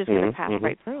 which is going to pass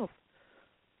right through.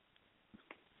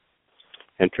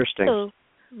 Interesting. So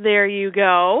there you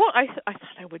go. I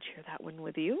thought I would share that one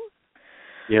with you.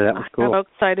 Yeah, that was cool. I got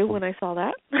excited when I saw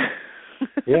that.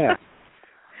 Yeah.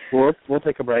 Well, we'll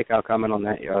take a break. I'll comment on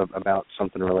that about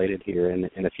something related here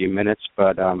in a few minutes.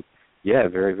 But yeah,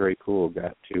 very, very cool.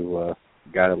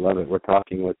 Gotta love it. We're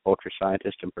talking with poultry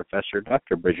scientist and professor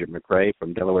Dr. Brigid McCrea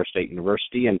from Delaware State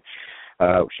University, and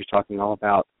she's talking all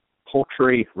about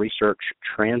poultry research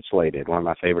translated. One of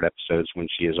my favorite episodes when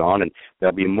she is on, and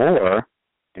there'll be more,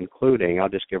 including, I'll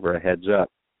just give her a heads up.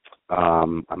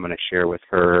 I'm going to share with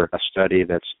her a study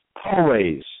that's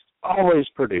always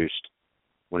produced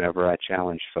whenever I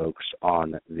challenge folks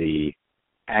on the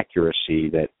accuracy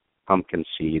that pumpkin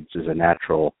seeds is a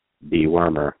natural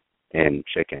dewormer in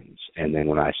chickens. And then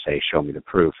when I say show me the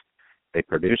proof, they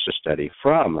produce a study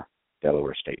from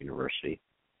Delaware State University,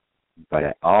 but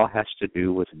it all has to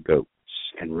do with goats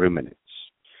and ruminants.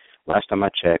 Last time I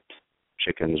checked,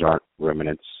 chickens aren't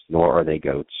ruminants, nor are they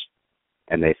goats.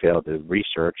 And they failed to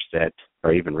research that,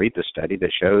 or even read the study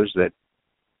that shows that,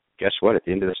 guess what, at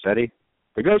the end of the study,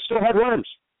 the goats still had worms.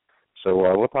 So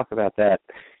we'll talk about that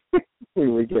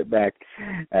when we get back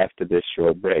after this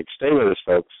short break. Stay with us,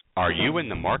 folks. Are you in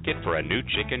the market for a new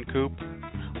chicken coop?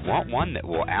 Want one that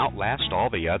will outlast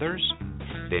all the others?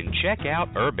 Then check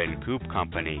out Urban Coop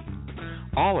Company.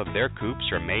 All of their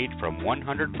coops are made from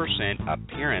 100%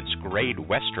 appearance-grade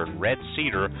Western red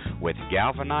cedar with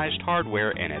galvanized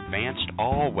hardware and advanced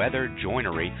all-weather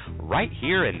joinery right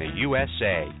here in the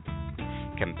USA.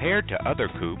 Compared to other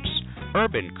coops,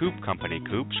 Urban Coop Company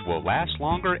coops will last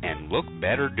longer and look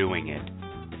better doing it.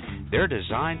 They're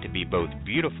designed to be both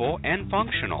beautiful and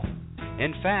functional.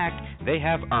 In fact, they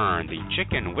have earned the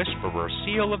Chicken Whisperer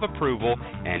seal of approval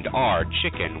and are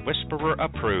Chicken Whisperer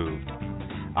approved.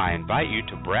 I invite you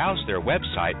to browse their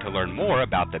website to learn more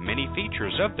about the many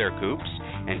features of their coops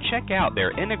and check out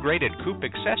their integrated coop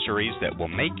accessories that will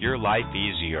make your life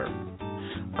easier.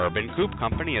 Urban Coop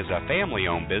Company is a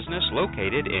family-owned business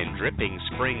located in Dripping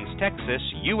Springs, Texas,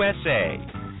 USA.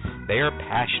 They are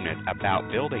passionate about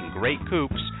building great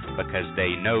coops because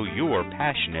they know you're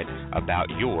passionate about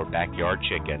your backyard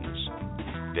chickens.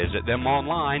 Visit them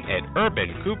online at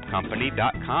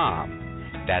urbancoopcompany.com.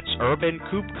 That's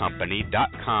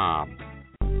urbancoopcompany.com.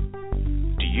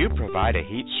 Do you provide a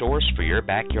heat source for your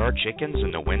backyard chickens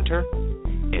in the winter?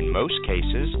 In most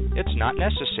cases, it's not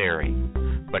necessary.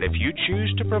 But if you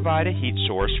choose to provide a heat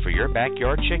source for your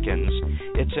backyard chickens,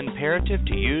 it's imperative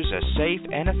to use a safe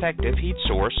and effective heat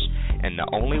source, and the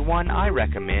only one I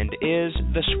recommend is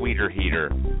the Sweeter Heater.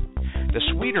 The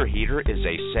Sweeter Heater is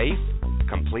a safe,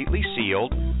 completely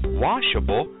sealed,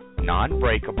 washable,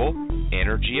 non-breakable,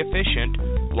 energy-efficient,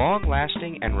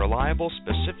 long-lasting, and reliable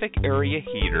specific area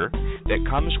heater that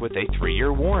comes with a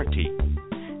 3-year warranty.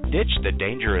 Ditch the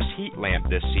dangerous heat lamp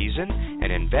this season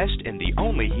and invest in the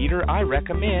only heater I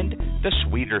recommend, the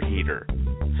Sweeter Heater.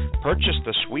 Purchase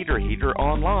the Sweeter Heater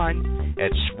online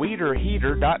at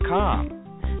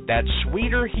sweeterheater.com. That's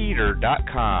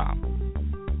sweeterheater.com.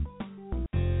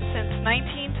 Since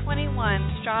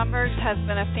 1921, Stromberg's has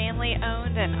been a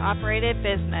family-owned and operated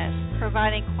business,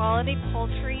 providing quality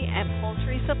poultry and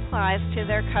poultry supplies to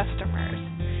their customers.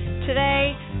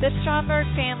 Today, the Stromberg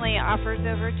family offers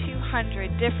over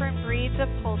 200 different breeds of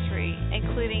poultry,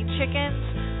 including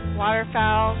chickens,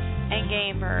 waterfowl, and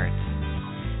game birds.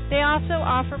 They also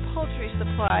offer poultry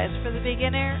supplies for the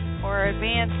beginner or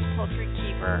advanced poultry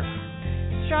keeper.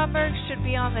 Stromberg should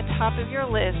be on the top of your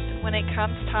list when it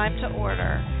comes time to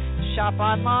order. Shop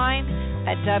online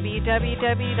at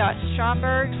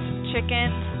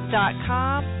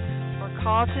www.strombergschickens.com or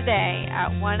call today at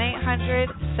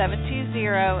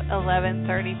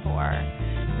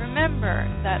 1-800-720-1134. Remember,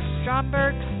 that's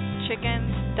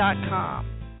strombergschickens.com.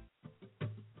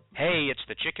 Hey, it's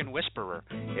the Chicken Whisperer.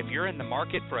 If you're in the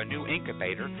market for a new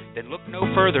incubator, then look no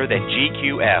further than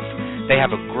GQF. They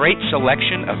have a great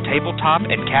selection of tabletop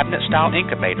and cabinet-style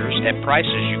incubators at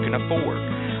prices you can afford.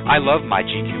 I love my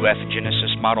GQF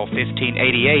Genesis Model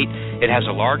 1588. It has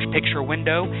a large picture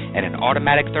window and an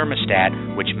automatic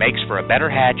thermostat, which makes for a better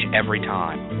hatch every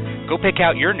time. Go pick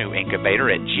out your new incubator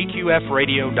at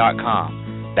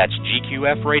gqfradio.com. That's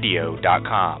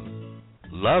gqfradio.com.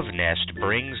 Love Nest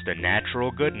brings the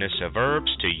natural goodness of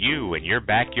herbs to you in your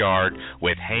backyard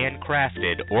with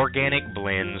handcrafted organic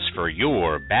blends for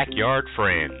your backyard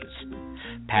friends.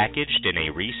 Packaged in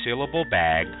a resealable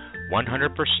bag,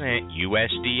 100%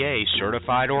 USDA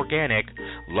certified organic,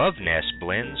 Love Nest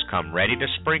blends come ready to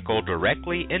sprinkle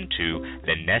directly into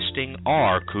the nesting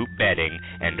or coop bedding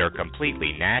and are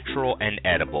completely natural and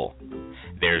edible.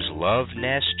 There's Love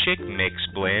Nest Chick Mix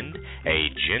Blend, a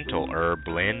gentle herb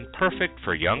blend perfect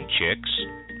for young chicks.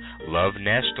 Love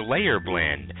Nest Layer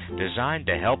Blend, designed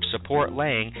to help support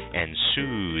laying and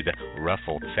soothe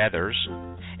ruffled feathers.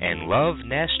 And Love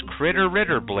Nest Critter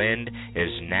Ritter Blend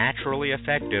is naturally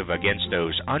effective against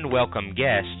those unwelcome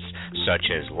guests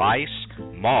such as lice,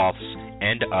 moths,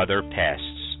 and other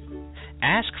pests.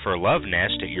 Ask for Love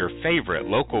Nest at your favorite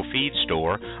local feed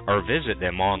store or visit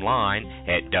them online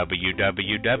at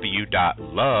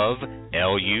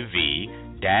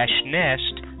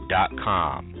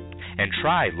www.loveluv-nest.com and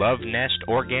try Love Nest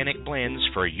organic blends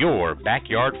for your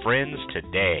backyard friends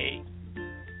today.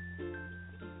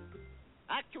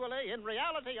 Actually, in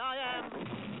reality, I am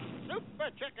Super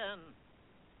Chicken.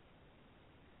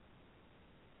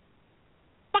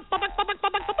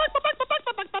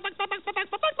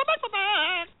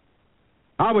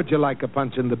 How would you like a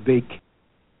punch in the beak?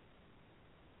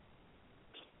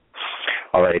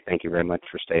 All right, thank you very much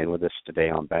for staying with us today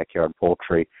on Backyard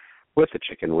Poultry with the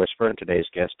Chicken Whisperer. And today's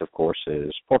guest, of course,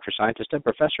 is poultry scientist and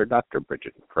professor Dr.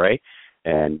 Brigid McCrea.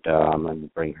 And I'm going to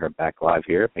bring her back live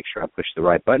here. Make sure I push the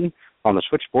right button on the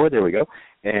switchboard. There we go.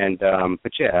 And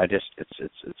but yeah,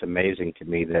 it's amazing to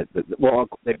me that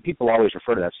people always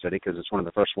refer to that study because it's one of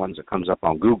the first ones that comes up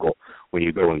on Google when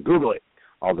you go and Google it.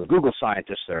 All the Google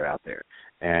scientists that are out there,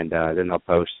 and then they'll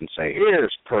post and say,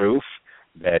 "Here's proof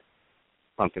that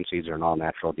pumpkin seeds are an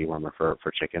all-natural dewormer for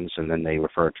chickens," and then they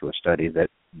refer to a study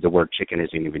that the word chicken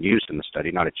isn't even used in the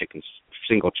study. Not a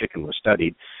single chicken was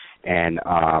studied, and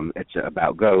it's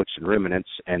about goats and ruminants.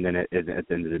 And then at the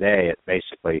end of the day, it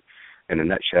basically, in a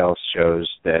nutshell, shows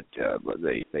that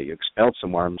they expelled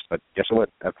some worms, but guess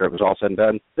what? After it was all said and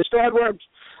done, they still had worms.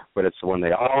 But it's the one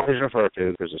they always refer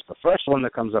to because it's the first one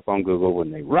that comes up on Google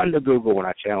when they run to Google when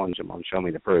I challenge them on show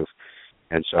me the proof.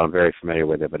 And so I'm very familiar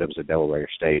with it, but it was a Delaware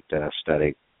State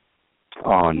study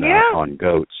on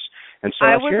goats. And so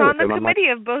I was on the committee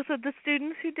of both of the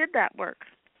students who did that work.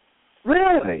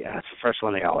 Really? Yeah, that's the first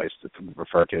one they always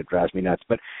refer to. It drives me nuts.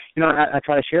 But, I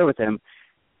try to share with them,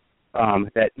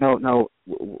 that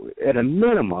at a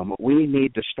minimum, we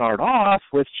need to start off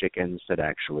with chickens that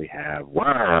actually have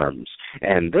worms.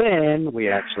 And then we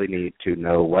actually need to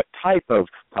know what type of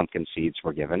pumpkin seeds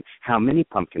were given, how many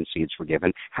pumpkin seeds were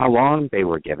given, how long they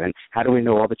were given, how do we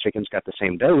know all the chickens got the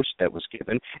same dose that was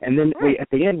given. And then at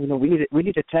the end, we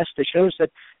need a test that shows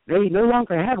that they no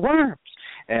longer had worms.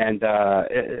 And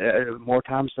more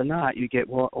times than not, you get,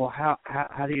 well, how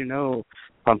do you know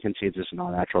pumpkin seeds is an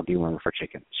all-natural dewormer for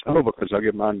chickens? Oh, because I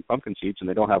give mine pumpkin seeds and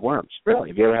they don't have worms. Really?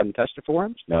 Have you ever had them tested for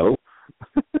worms? No.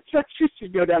 That's just, you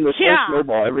go down this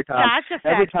snowball every time.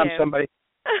 Every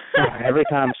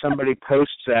time somebody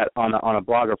posts that on a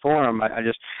blog or forum, I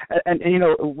just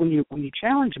when you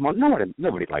challenge them,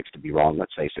 nobody likes to be wrong.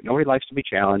 Let's face it, nobody likes to be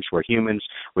challenged. We're humans.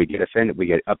 We get offended. We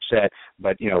get upset.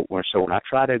 But when I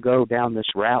try to go down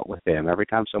this route with them, every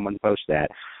time someone posts that,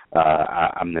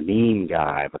 I'm the mean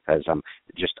guy because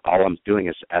all I'm doing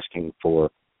is asking for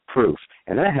proof.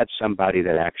 And then I had somebody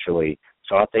that actually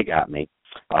thought they got me.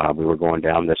 We were going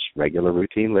down this regular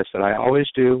routine list that I always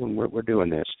do when we're doing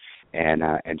this. And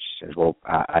she says, well,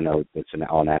 I know it's an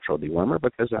all-natural dewormer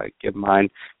because I give mine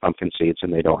pumpkin seeds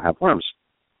and they don't have worms.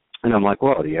 And I'm like,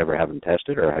 well, do you ever have them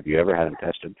tested, or have you ever had them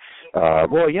tested?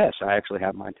 Well, yes, I actually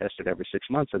have mine tested every 6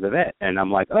 months at the vet. And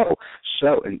I'm like, and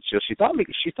so she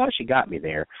thought she got me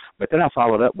there, but then I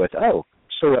followed up with,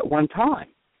 so at one time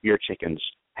your chickens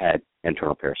had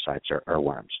internal parasites or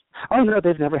worms. Oh, no,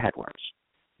 they've never had worms.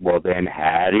 Well, then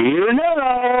how do you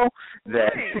know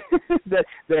that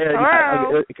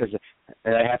because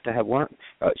they have to have worms?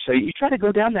 So you try to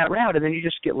go down that route, and then you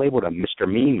just get labeled a Mr.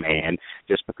 Mean Man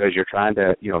just because you're trying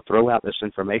to, throw out this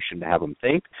information to have them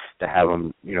think, to have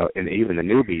them, and even the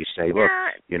newbies say, look,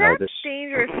 that's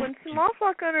dangerous. When small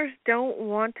flock owners don't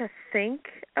want to think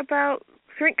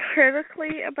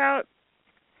critically about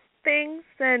things,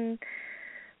 then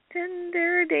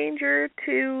they're a danger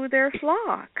to their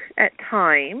flock at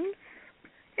times,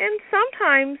 and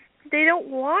sometimes they don't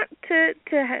want to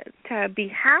be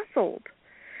hassled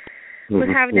with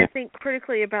having to think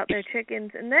critically about their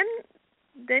chickens, and then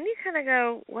you kind of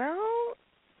go, well,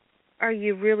 are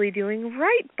you really doing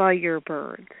right by your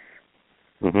birds?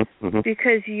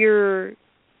 Because you're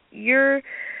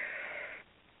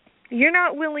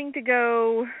not willing to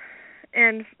go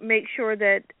and make sure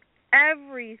that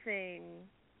everything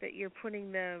that you're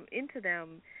putting them into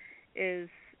them is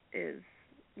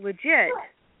legit,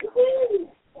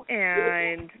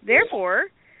 and therefore,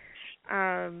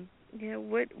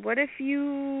 what if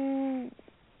you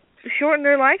shorten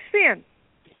their lifespan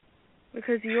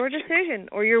because of your decision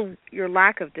or your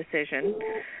lack of decision,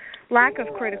 lack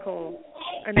of critical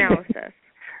analysis?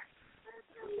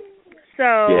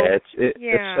 So it's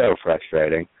so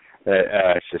frustrating.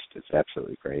 It's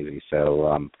absolutely crazy.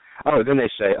 So, then they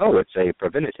say, it's a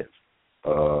preventative.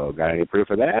 Got any proof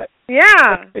of that?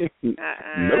 Yeah. Nope.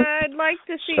 I'd like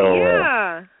to see. So,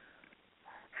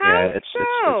 How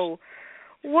so?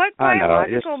 What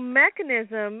biological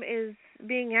mechanism is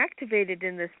being activated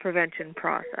in this prevention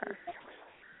process?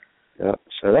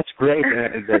 So that's great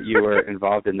that you were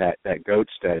involved in that goat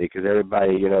study, because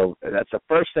everybody, that's the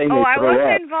first thing they throw up. I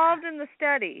wasn't involved in the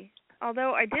study.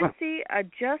 Although I did see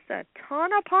just a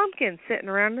ton of pumpkins sitting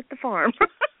around at the farm.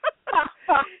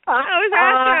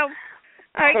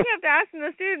 I kept asking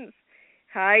the students,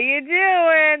 how you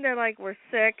doing? They're like, we're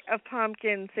sick of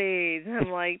pumpkin seeds. I'm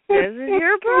like, this is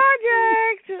your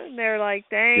project. And they're like,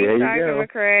 thanks, Dr.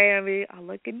 McCrea. I'm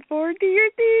looking forward to your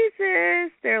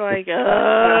thesis. They're like,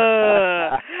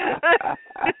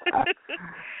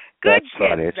 Good That's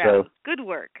funny. Kids, though. Good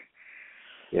work.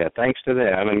 Yeah, thanks to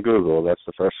them. I'm in Google. That's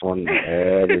the first one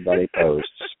everybody posts.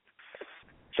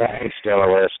 Thanks,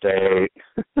 Delaware State.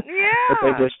 Yeah.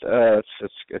 But they just,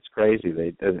 it's crazy.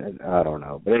 I don't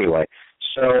know. But anyway,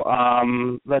 so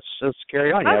let's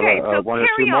carry on. Okay, so one or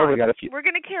two more. We got a few. We're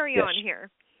going to carry on here.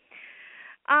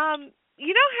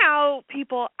 You know how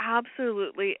people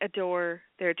absolutely adore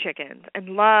their chickens and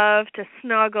love to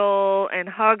snuggle and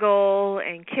huggle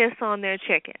and kiss on their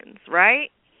chickens,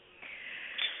 right?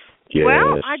 Yes.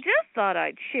 Well, I just thought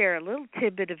I'd share a little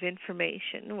tidbit of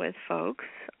information with folks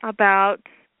about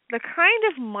the kind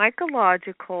of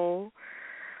mycological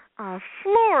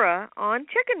flora on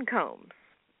chicken combs.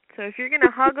 So if you're going to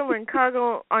huggle and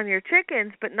cuddle on your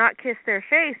chickens but not kiss their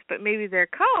face but maybe their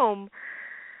comb,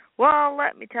 well,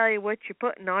 let me tell you what you're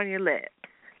putting on your lips.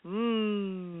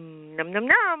 Num num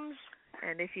nums.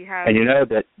 And if you have... And you know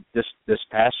that this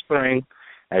past spring,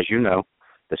 as you know,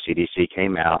 the CDC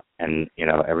came out and,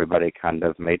 everybody kind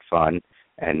of made fun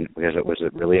And because it was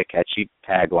really a catchy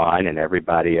tagline, and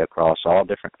everybody across all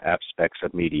different aspects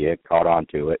of media caught on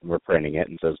to it and were printing it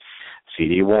and says,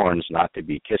 CD warns not to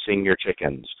be kissing your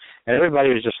chickens. And everybody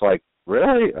was just like,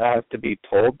 really? I have to be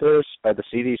told this by the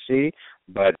CDC?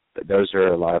 But those are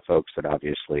a lot of folks that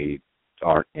obviously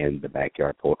aren't in the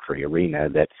backyard poultry arena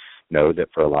that know that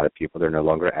for a lot of people they're no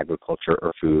longer agriculture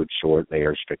or food. Sure, they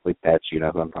are strictly pets. You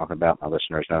know who I'm talking about. My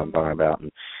listeners know who I'm talking about.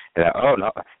 And oh no,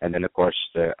 and then of course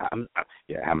I'm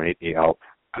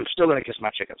still going to kiss my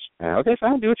chickens. Okay,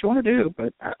 fine, do what you want to do,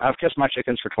 but I've kissed my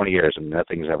chickens for 20 years and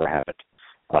nothing's ever happened.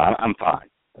 I'm fine.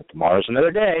 But tomorrow's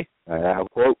another day. I'll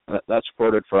quote, that's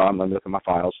quoted from, let me look at my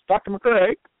files, Dr.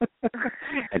 McCrea.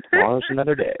 And tomorrow's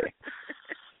another day.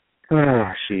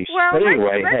 Oh, sheesh. Well, but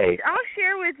anyway, hey. I'll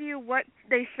share with you what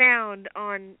they found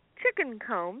on chicken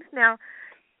combs. Now,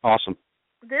 awesome.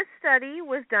 This study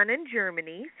was done in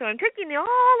Germany, so I'm taking you all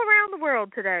around the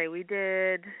world today. We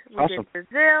did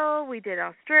Brazil, we did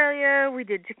Australia, we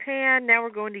did Japan, now we're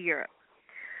going to Europe.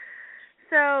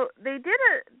 So they did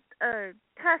a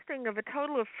testing of a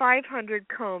total of 500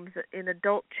 combs in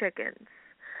adult chickens.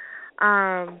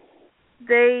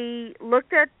 They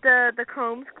looked at the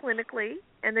combs clinically,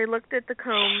 and they looked at the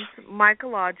combs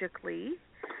mycologically.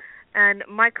 And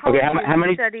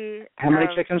mycology study. How many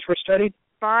chickens were studied?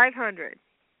 500.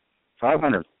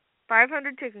 500.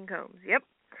 500 chicken combs. Yep.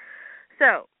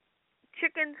 So,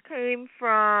 chickens came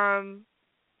from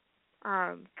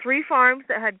 3 farms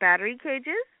that had battery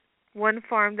cages, 1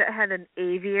 farm that had an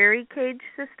aviary cage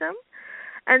system,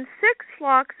 and 6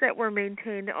 flocks that were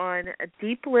maintained on a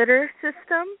deep litter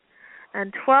system,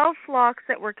 and 12 flocks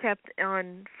that were kept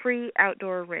on free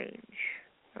outdoor range.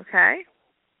 Okay?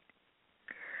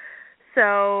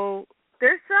 So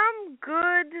there's some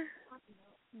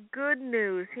good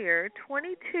news here.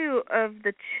 22 of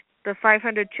the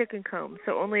 500 chicken combs,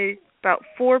 so only about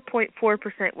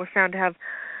 4.4% were found to have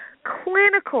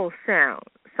clinical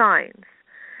signs.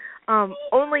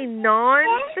 Only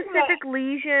non-specific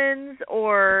lesions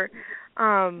or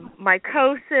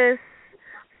mycosis.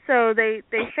 So they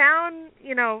found,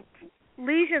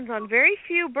 lesions on very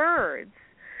few birds.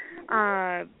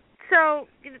 So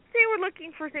they were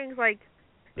looking for things like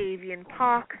avian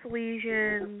pox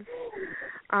lesions,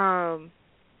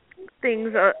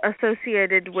 things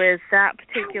associated with that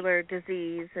particular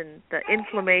disease and the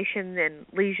inflammation and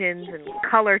lesions and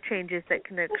color changes that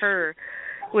can occur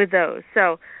with those.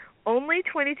 So only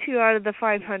 22 out of the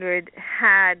 500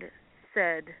 had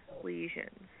said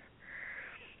lesions.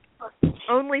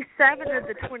 Only 7 of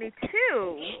the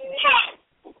 22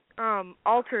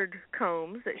 altered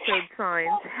combs that showed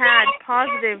signs had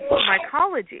positive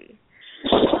mycology.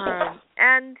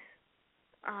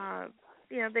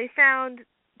 They found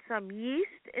some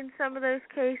yeast in some of those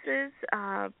cases,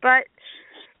 but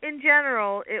in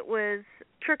general it was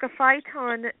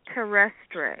Trichophyton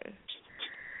terrestre,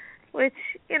 which,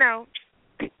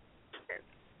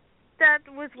 that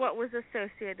was what was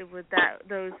associated with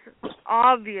those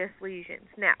obvious lesions.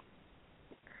 Now,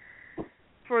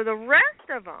 for the rest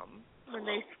of them, when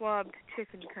they swabbed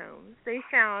chicken combs, they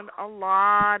found a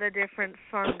lot of different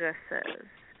funguses.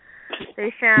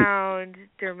 They found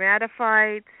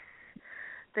dermatophytes.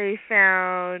 They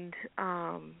found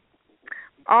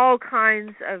all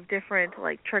kinds of different,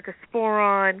 like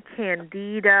trichosporon,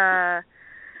 candida,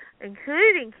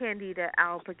 including Candida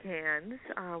albicans,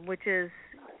 which is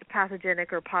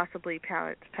pathogenic or possibly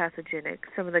pathogenic,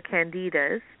 some of the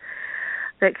candidas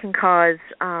that can cause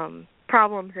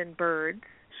problems in birds,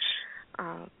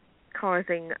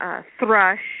 causing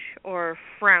thrush or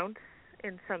frounce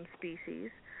in some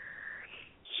species.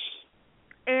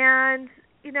 And,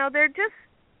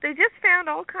 they just found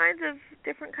all kinds of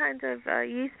different kinds of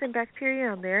yeast and bacteria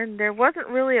on there, and there wasn't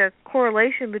really a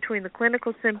correlation between the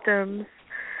clinical symptoms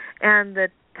and the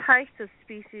types of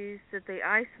species that they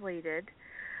isolated.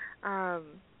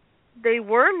 They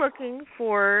were looking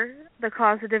for the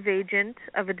causative agent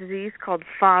of a disease called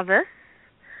Favis,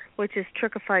 which is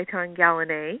Trichophyton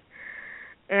gallinae,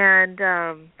 and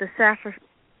the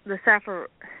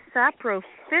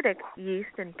saprophytic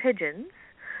yeast in pigeons,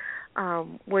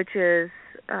 which is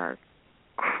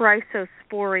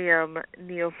Chrysosporium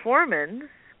neoformans.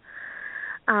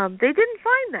 They didn't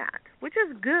find that, which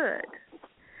is good.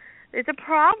 It's a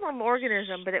problem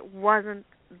organism, but it wasn't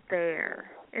there.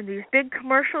 In these big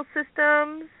commercial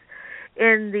systems,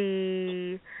 in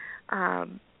the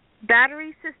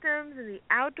battery systems, in the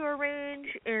outdoor range,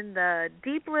 in the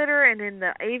deep litter, and in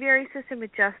the aviary system,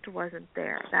 it just wasn't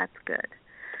there. That's good.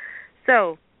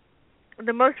 So,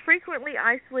 the most frequently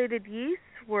isolated yeasts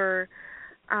were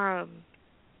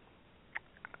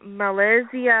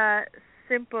Malassezia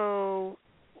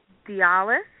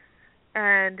dialis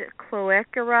and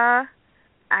Cloacara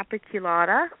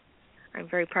apiculata. I'm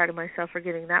very proud of myself for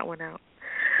getting that one out.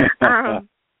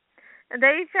 And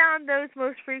they found those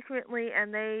most frequently,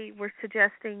 and they were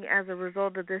suggesting as a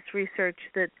result of this research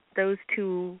that those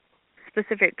two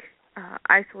specific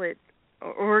isolate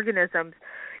organisms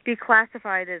be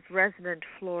classified as resident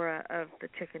flora of the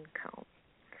chicken comb.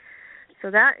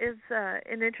 So that is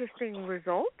an interesting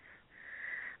result.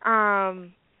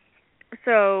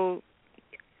 So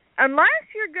unless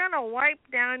you're going to wipe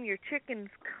down your chicken's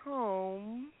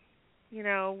comb, you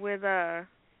know, with a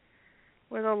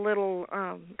little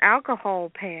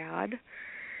alcohol pad,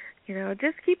 you know,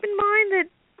 just keep in mind that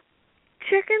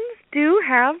chickens do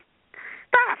have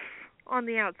stuff on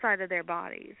the outside of their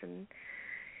bodies, and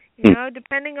you know,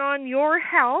 depending on your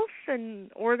health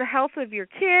or the health of your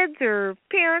kids or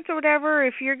parents or whatever,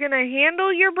 if you're going to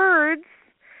handle your birds,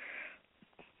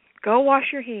 go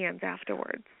wash your hands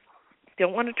afterwards.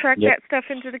 Don't want to track that stuff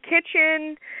into the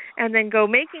kitchen and then go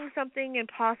making something and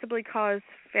possibly cause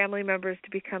family members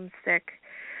to become sick.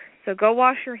 So go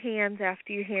wash your hands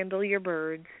after you handle your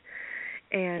birds,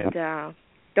 and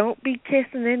don't be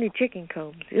kissing any chicken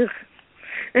combs.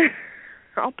 Ugh.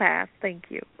 I'll pass. Thank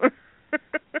you.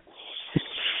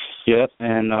 Yep,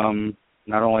 and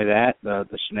not only that, the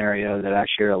scenario that I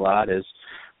share a lot is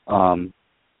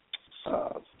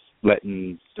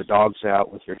letting the dogs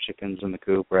out with your chickens in the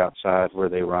coop or outside where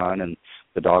they run, and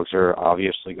the dogs are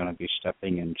obviously going to be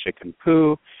stepping in chicken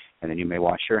poo, and then you may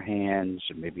wash your hands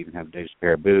and maybe even have a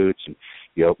pair of boots, and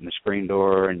you open the screen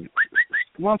door and,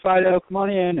 come on, Fido, come on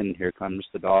in, and here comes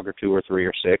the dog or two or three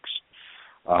or six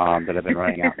that have been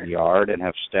running out in the yard and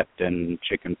have stepped in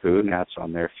chicken poo, and now it's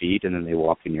on their feet, and then they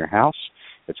walk in your house.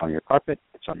 It's on your carpet,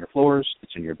 it's on your floors,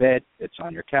 it's in your bed, it's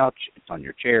on your couch, it's on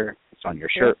your chair, it's on your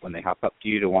shirt when they hop up to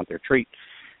you to want their treat,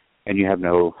 and you have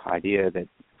no idea that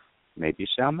maybe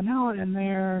salmonella in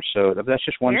there. So that's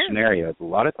just one scenario. A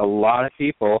lot of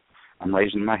people, I'm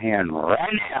raising my hand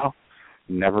right now,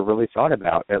 never really thought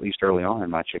about, at least early on in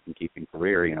my chicken keeping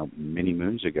career, you know, many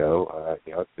moons ago,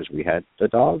 because we had the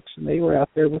dogs and they were out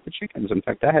there with the chickens. In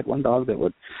fact, I had one dog that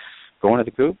would go into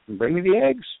the coop and bring me the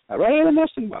eggs right in the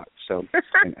nesting box. So,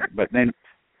 but then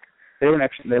they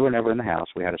were never in the house.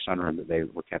 We had a sunroom that they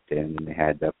were kept in, and they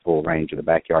had the full range of the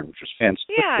backyard, which was fenced.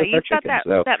 Yeah, you've got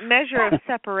that measure of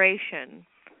separation.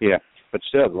 Yeah, but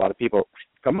still, a lot of people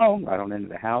come home right on into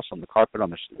the house, on the carpet, on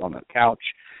the couch,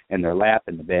 in their lap,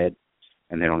 in the bed,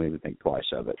 and they don't even think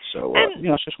twice of it. So, you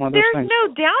know, it's just one of those things. There's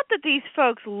no doubt that these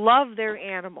folks love their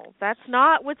animals. That's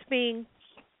not what's being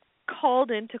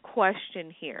called into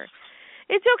question here.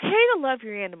 It's okay to love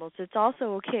your animals. It's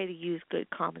also okay to use good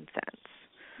common sense.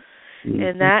 Mm-hmm.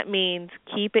 And that means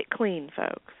keep it clean,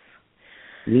 folks.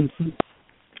 Mm-hmm.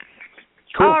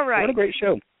 Cool. All right. What a great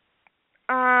show.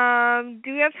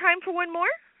 Do we have time for one more?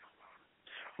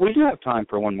 We do have time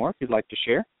for one more if you'd like to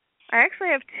share. I actually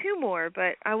have two more,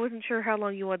 but I wasn't sure how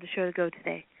long you wanted the show to go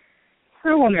today.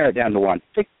 We'll narrow it down to one.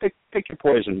 Pick your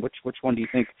poison. Which one do you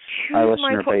think our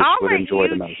listener base would enjoy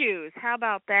the most? I'll let you choose. How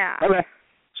about that? Okay.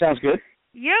 Sounds good.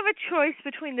 You have a choice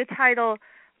between the title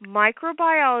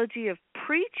Microbiology of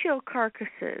Pre-Chill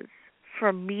Carcasses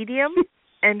from Medium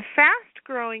and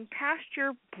Fast-Growing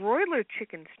Pasture Broiler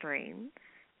Chicken Strains,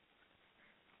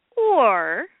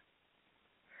 or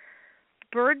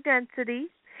Bird Density,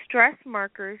 Stress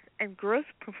Markers, and Growth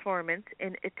Performance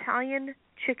in Italian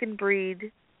chicken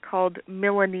breed called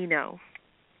Milanino.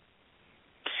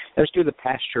 Let's do the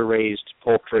pasture-raised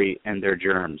poultry and their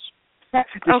germs.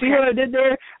 You see what I did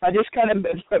there? I just kind of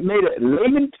made it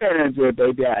layman terms there,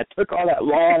 baby. I took all that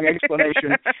long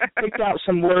explanation, picked out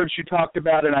some words you talked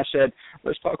about, and I said,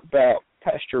 let's talk about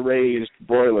pasture-raised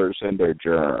broilers and their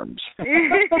germs.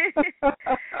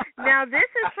 Now, this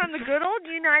is from the good old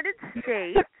United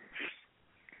States,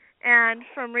 and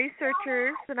from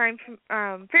researchers that I'm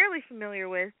fairly familiar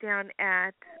with down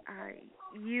at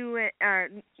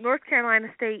North Carolina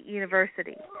State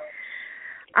University.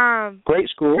 Great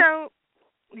school. So,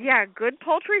 yeah, good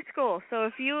poultry school. So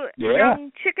if you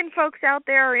young chicken folks out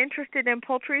there are interested in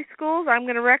poultry schools, I'm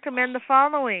going to recommend the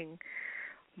following.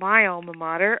 My alma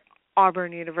mater,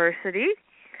 Auburn University.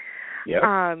 Yep.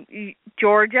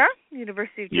 Georgia,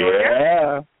 University of Georgia.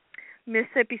 Yeah.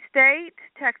 Mississippi State,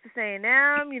 Texas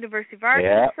A&M, University of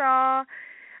Arkansas,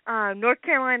 North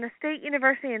Carolina State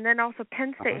University, and then also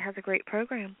Penn State has a great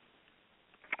program.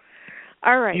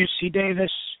 All right. UC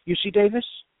Davis?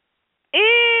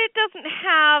 It doesn't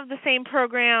have the same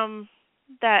program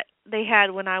that they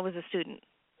had when I was a student.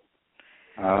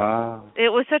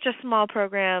 It was such a small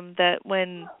program that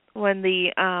when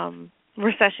the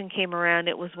recession came around,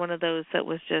 it was one of those that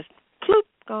was just ploop,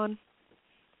 gone.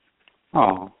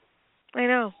 Oh. I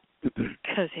know.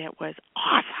 Because it was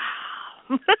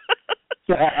awesome.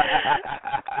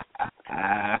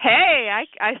 Hey,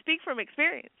 I speak from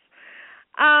experience.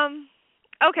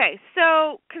 Okay,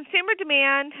 so consumer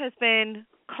demand has been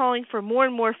calling for more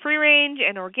and more free-range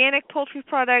and organic poultry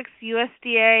products.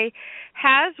 USDA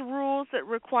has rules that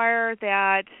require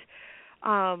that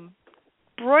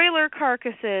broiler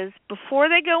carcasses, before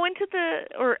they go into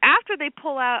or after they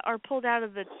are pulled out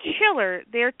of the chiller,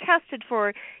 they're tested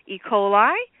for E.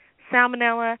 coli,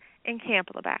 Salmonella, and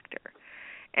Campylobacter.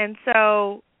 And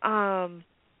so,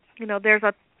 there's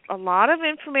a lot of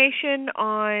information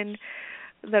on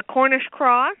the Cornish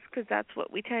cross, because that's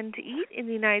what we tend to eat in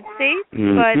the United States,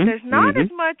 but there's not as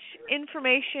much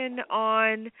information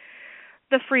on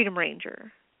the Freedom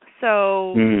Ranger.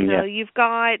 So, you've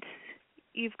got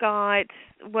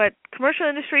what commercial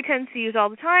industry tends to use all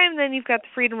the time, then you've got the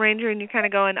Freedom Ranger, and you're kind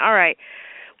of going, all right,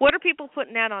 what are people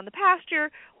putting out on the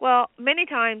pasture? Well, many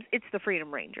times it's the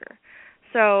Freedom Ranger.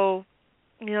 So,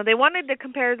 they wanted to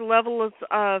compare the levels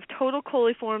of total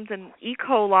coliforms and E.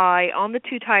 coli on the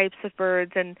two types of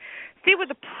birds and see what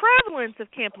the prevalence of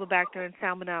Campylobacter and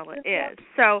Salmonella is.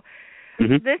 So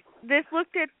this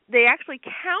looked at, they actually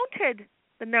counted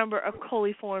the number of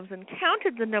coliforms and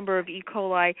counted the number of E.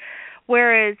 coli,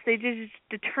 whereas they just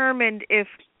determined if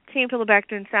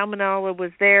Campylobacter and Salmonella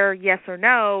was there, yes or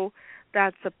no.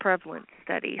 That's a prevalence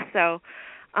study. So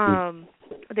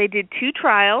they did two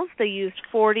trials. They used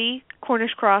 40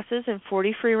 Cornish crosses and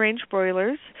 40 free-range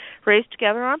broilers raised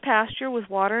together on pasture with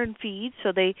water and feed,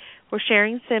 so they were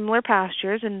sharing similar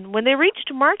pastures. And when they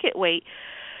reached market weight,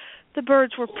 the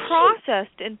birds were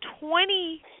processed, and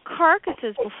 20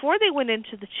 carcasses before they went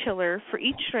into the chiller for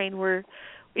each strain were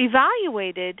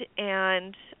evaluated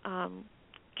and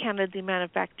counted the amount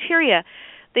of bacteria.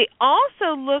 They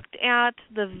also looked at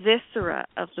the viscera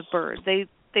of the bird.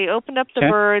 They opened up the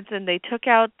birds and they took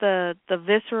out the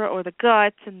viscera or the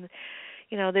guts, and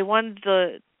they wanted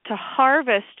to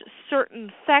harvest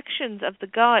certain sections of the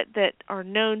gut that are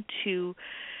known to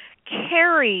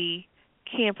carry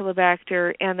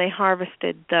Campylobacter, and they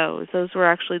harvested those. Those were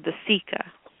actually the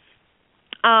ceca.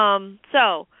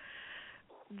 So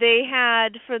they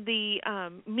had, for the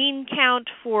mean count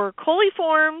for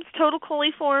coliforms, total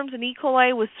coliforms and E.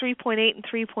 coli was 3.8 and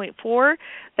 3.4.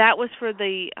 That was for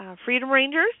the Freedom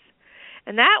Rangers,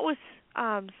 and that was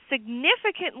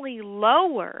significantly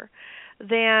lower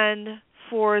than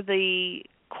for the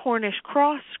Cornish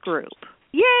cross group.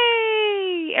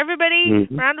 Yay! Everybody,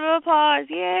 round of applause.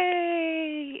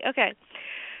 Yay! Okay.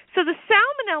 So the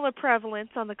Salmonella prevalence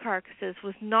on the carcasses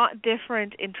was not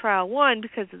different in trial 1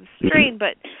 because of the strain,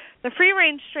 but the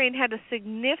free-range strain had a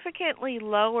significantly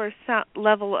lower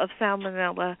level of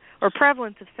Salmonella, or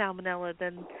prevalence of Salmonella,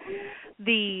 than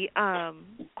the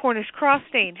Cornish cross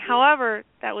strain. However,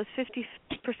 that was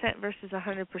 50% versus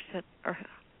 100%, or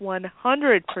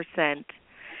 100%.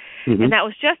 And that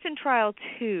was just in trial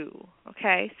 2,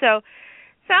 okay? So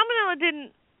Salmonella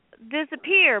didn't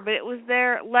disappear, but it was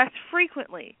there less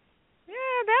frequently.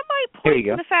 Yeah, that might point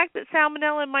to the fact that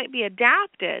Salmonella might be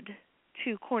adapted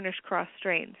to Cornish cross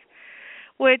strains,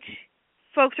 which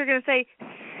folks are going to say,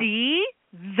 see,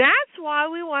 that's why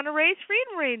we want to raise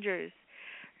Freedom Rangers.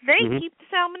 They keep the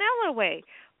Salmonella away.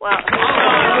 Well,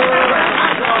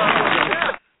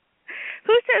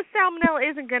 who says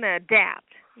Salmonella isn't going to adapt?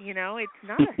 It's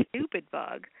not a stupid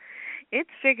bug. It's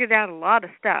figured out a lot of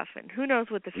stuff, and who knows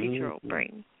what the future will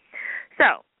bring.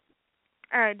 So,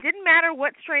 it didn't matter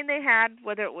what strain they had,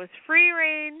 whether it was free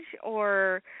range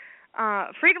or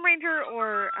Freedom Ranger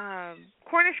or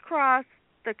Cornish cross,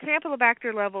 the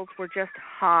Campylobacter levels were just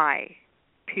high,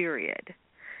 period.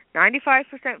 95%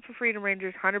 for Freedom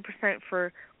Rangers, 100%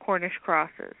 for Cornish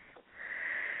crosses.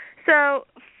 So,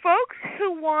 folks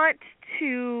who want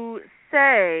to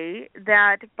say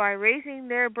that by raising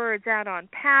their birds out on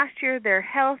pasture, they're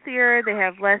healthier, they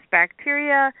have less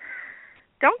bacteria,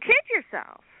 don't kid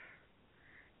yourself.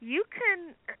 You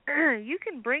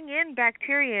can bring in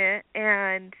bacteria,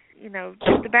 and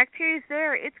if the bacteria's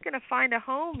there, it's going to find a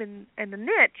home and a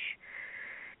niche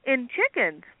in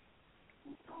chickens,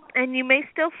 and you may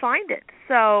still find it.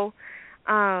 So,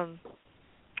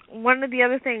 one of the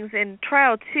other things in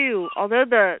trial 2, although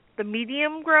the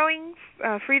medium growing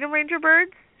Freedom Ranger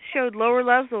birds showed lower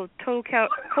levels of total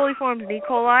coliforms and E.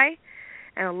 coli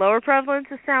and a lower prevalence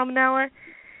of Salmonella,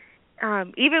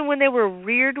 even when they were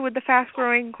reared with the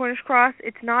fast-growing Cornish cross,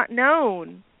 it's not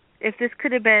known if this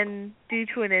could have been due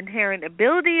to an inherent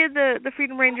ability of the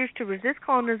Freedom Rangers to resist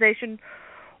colonization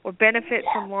or benefit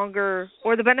from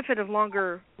the benefit of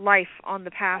longer life on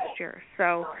the pasture.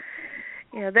 So,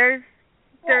 there's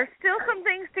there's still some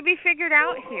things to be figured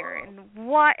out here, and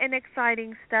what an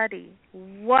exciting study.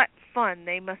 What fun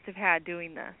they must have had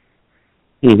doing this.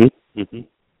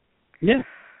 Yeah,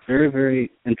 very,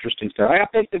 very interesting stuff. I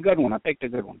picked a good one.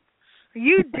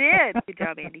 You did. Good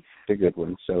job, Andy. A good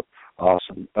one. So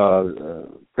awesome.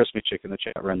 Crispy Chick in the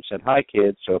chat room said, "Hi,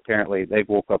 kids." So apparently they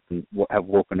have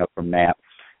woken up from nap.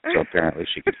 So apparently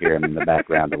she could hear him in the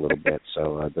background a little bit.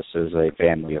 So this is a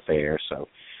family affair. So,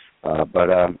 but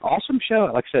awesome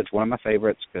show. Like I said, it's one of my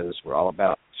favorites because we're all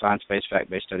about science-based,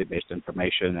 fact-based, study-based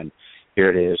information. And here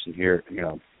it is. And here,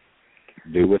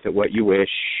 do with it what you wish.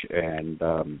 And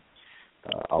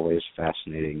always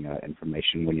fascinating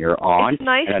information when you're on. It's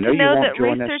nice to know that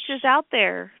research is out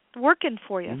there working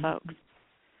for you, folks.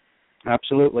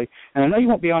 Absolutely. And I know you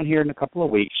won't be on here in a couple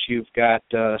of weeks. You've got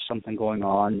something going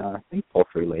on, I think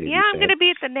Poultry Lady. Yeah, I'm going to be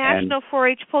at the National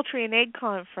 4-H Poultry and Egg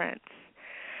Conference.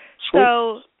 Sweet.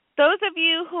 So those of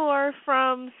you who are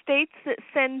from states that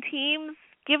send teams,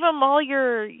 give them all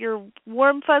your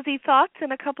warm, fuzzy thoughts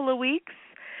in a couple of weeks.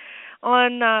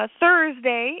 On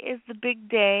Thursday is the big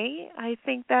day. I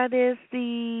think that is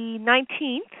the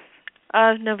 19th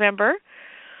of November.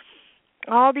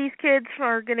 All these kids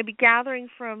are going to be gathering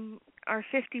from our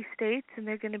 50 states, and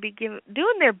they're going to be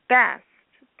doing their best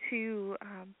to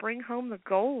bring home the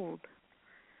gold.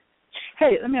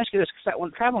 Hey, let me ask you this, because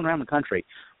when traveling around the country,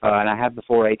 and I have the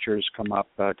 4-Hers come up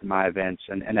to my events,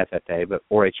 and FFA, but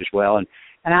 4-H as well, and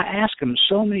I ask them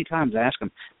so many times,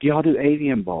 do y'all do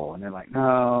avian bowl? And they're like,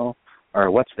 no. Or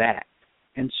what's that?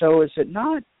 And so is it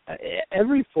not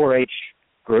every 4-H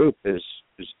group is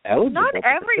eligible Not to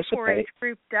every participate? 4-H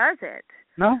group does it.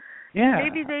 No? Yeah.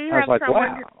 Maybe they I was have like,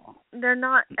 someone wow. they're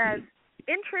not as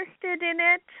interested in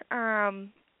it.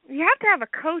 You have to have a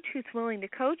coach who's willing to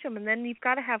coach them, and then you've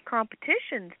got to have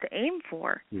competitions to aim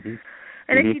for. And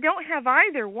if you don't have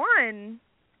either one,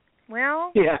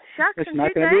 well, shucks it's and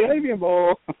not going to be avian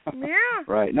bowl.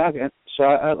 Right. No, so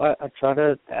I try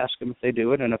to ask them if they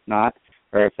do it, and if not,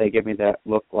 or if they give me that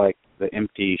look like the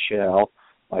empty shell,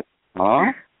 like,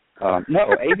 huh?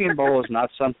 No, avian bowl is not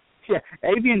some. Yeah,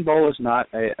 avian bowl is not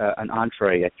an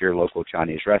entree at your local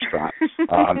Chinese restaurant.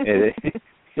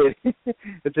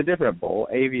 It's a different bowl,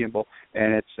 avian bowl,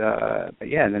 and it's but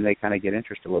yeah, and then they kind of get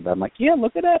interested a little bit. I'm like, yeah,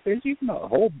 look it up. There's even a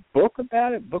whole book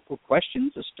about it, book with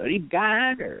questions, a study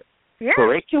guide, or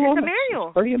curriculum. It's a manual.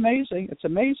 It's pretty amazing. It's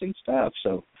amazing stuff.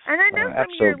 So, and I know some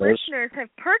of your listeners have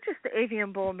purchased the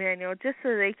avian bowl manual just so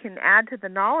they can add to the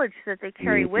knowledge that they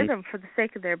carry with them for the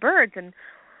sake of their birds, and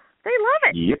they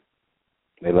love it. Yep,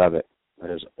 they love it.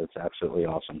 It's absolutely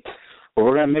awesome. Well,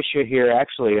 we're going to miss you here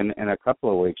actually in a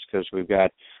couple of weeks because we've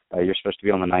got you're supposed to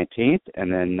be on the 19th,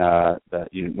 and then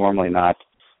you're normally not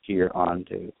here on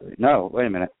 2, 3. No, wait a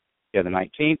minute. Yeah, the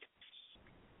 19th.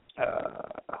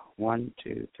 1,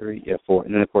 2, 3, 4,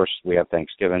 and then of course we have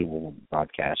Thanksgiving. We'll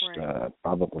broadcast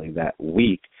probably that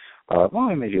week. Well,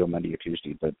 we may do a Monday or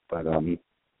Tuesday, but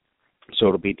so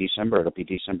it'll be December. It'll be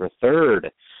December 3rd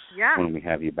when we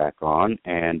have you back on.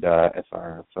 And if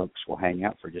our folks will hang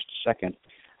out for just a second,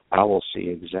 I will see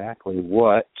exactly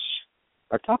what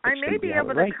our topic's I may be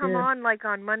able to come on like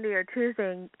on Monday or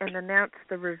Tuesday and announce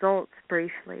the results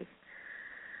briefly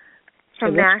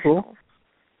from National.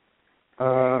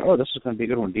 Cool. This is going to be a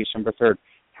good one, December 3rd.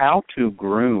 How to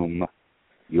groom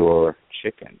your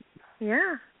chicken.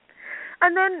 Yeah.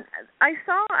 And then I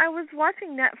was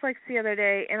watching Netflix the other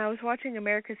day, and I was watching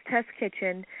America's Test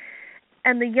Kitchen,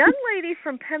 and the young lady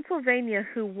from Pennsylvania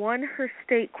who won her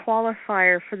state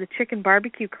qualifier for the chicken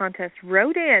barbecue contest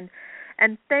wrote in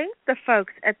and thanked the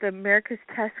folks at the America's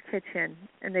Test Kitchen,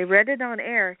 and they read it on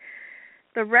air.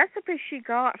 The recipe she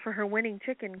got for her winning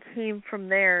chicken came from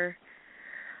their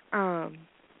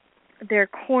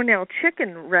Cornell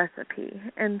chicken recipe.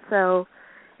 And so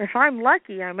if I'm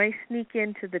lucky, I may sneak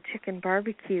into the chicken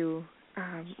barbecue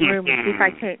room and see if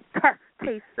I can't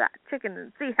taste that chicken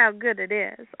and see how good it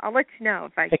is. I'll let you know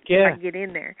if I can get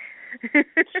in there.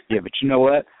 Yeah, but you know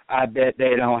what? I bet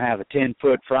they don't have a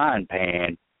 10-foot frying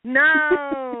pan.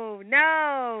 No,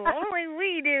 only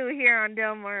we do here on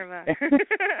Delmarva.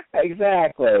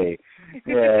 Exactly.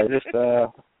 Yeah, just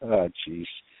oh jeez.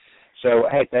 So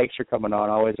hey, thanks for coming on.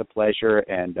 Always a pleasure,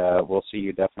 and we'll see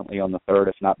you definitely on the 3rd,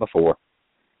 if not before.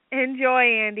 Enjoy,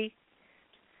 Andy.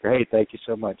 Great, thank you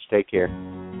so much. Take care.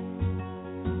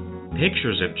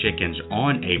 Pictures of chickens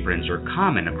on aprons are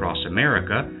common across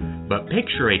America, but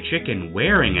picture a chicken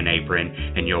wearing an apron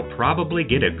and you'll probably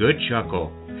get a good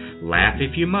chuckle. Laugh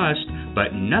if you must,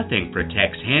 but nothing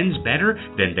protects hens better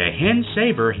than the Hen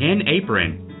Saver hen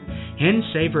apron. Hen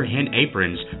Saver hen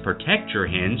aprons protect your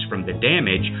hens from the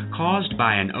damage caused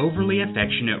by an overly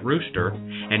affectionate rooster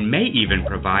and may even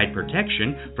provide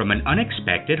protection from an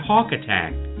unexpected hawk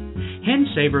attack. Hen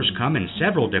Savers come in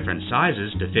several different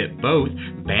sizes to fit both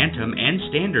bantam and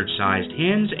standard-sized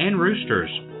hens and roosters.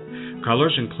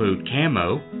 Colors include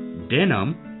camo,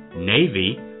 denim,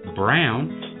 navy,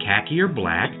 brown, khaki or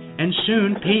black, and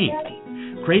soon pink.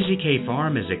 Crazy K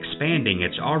Farm is expanding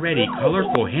its already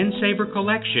colorful Hen Saver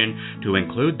collection to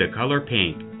include the color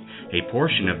pink. A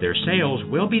portion of their sales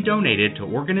will be donated to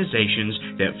organizations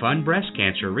that fund breast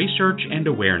cancer research and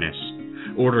awareness.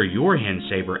 Order your Hen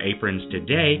Saver aprons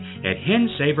today at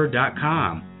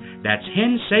hensaver.com. That's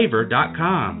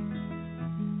hensaver.com.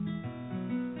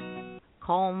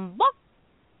 Kalmbach,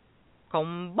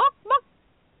 Kalmbach,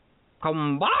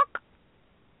 Kalmbach,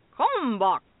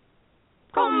 Kalmbach,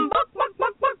 Kalmbach,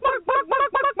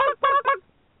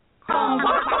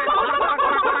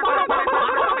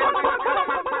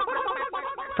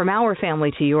 From our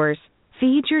family to yours,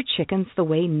 feed your chickens the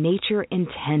way nature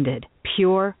intended.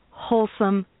 Pure,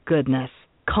 wholesome goodness.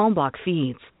 Kalmbach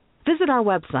Feeds. Visit our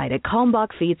website at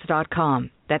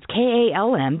kalmbachfeeds.com. That's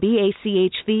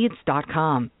KALMBACH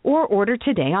Feeds.com. Or order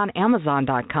today on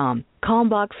Amazon.com.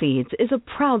 Kalmbach Feeds is a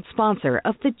proud sponsor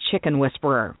of the Chicken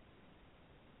Whisperer.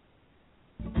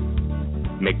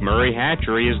 McMurray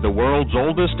Hatchery is the world's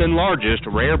oldest and largest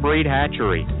rare breed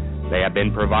hatchery. They have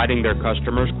been providing their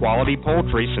customers quality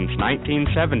poultry since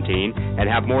 1917 and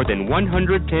have more than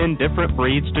 110 different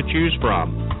breeds to choose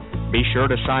from. Be sure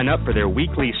to sign up for their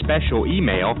weekly special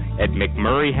email at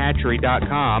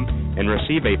mcmurrayhatchery.com and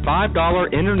receive a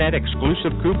 $5 internet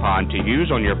exclusive coupon to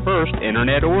use on your first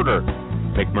internet order.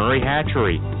 McMurray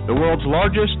Hatchery, the world's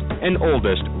largest and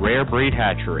oldest rare breed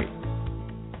hatchery.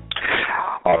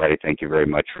 All right, thank you very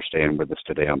much for staying with us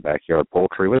today on Backyard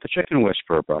Poultry with the Chicken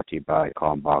Whisperer, brought to you by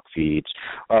Kalmbach Feeds.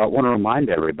 I want to remind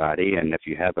everybody, and if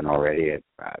you haven't already,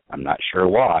 I'm not sure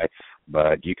why,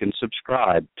 but you can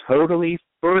subscribe totally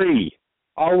free.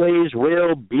 Always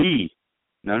will be.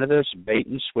 None of this bait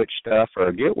and switch stuff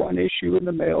or get one issue in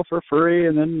the mail for free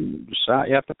and then decide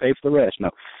you have to pay for the rest.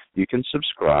 No, you can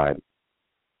subscribe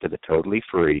to the totally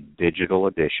free digital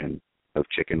edition of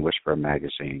Chicken Whisperer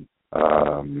magazine.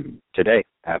 Today,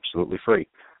 absolutely free.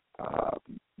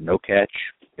 No catch.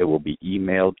 It will be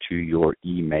emailed to your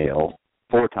email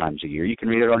 4 times a year. You can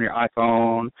read it on your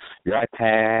iPhone, your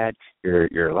iPad,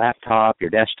 your laptop, your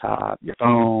desktop, your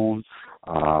phone,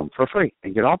 for free,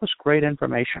 and get all this great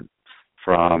information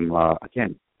from,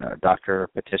 again, Dr.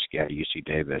 Patiski out of UC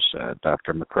Davis,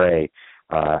 Dr. McCrea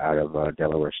out of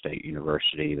Delaware State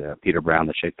University, Peter Brown,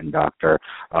 the chicken doctor,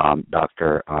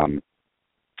 Dr.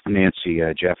 Nancy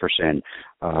Jefferson,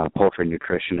 poultry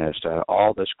nutritionist,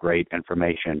 all this great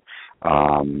information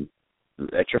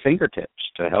at your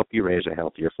fingertips to help you raise a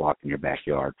healthier flock in your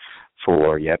backyard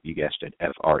for, yep, you guessed it,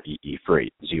 FREE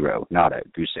free, zero, nada,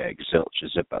 goose egg, zilch,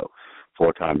 zippo,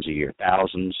 4 times a year.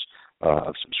 Thousands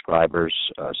of subscribers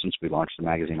since we launched the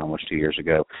magazine almost 2 years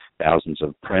ago, thousands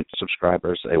of print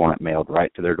subscribers. They want it mailed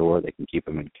right to their door. They can keep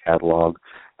them in catalog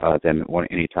them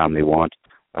anytime they want.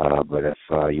 But if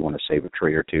you want to save a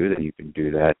tree or two, then you can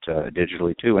do that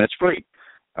digitally too, and it's free.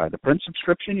 The print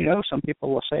subscription, some people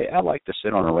will say, I like to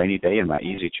sit on a rainy day in my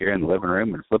easy chair in the living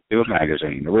room and flip through a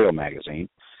magazine, the real magazine.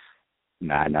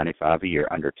 $9.95 a year,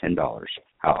 under $10.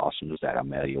 How awesome is that? I'll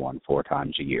mail you one 4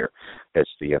 times a year.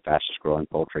 It's the fastest growing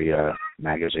poultry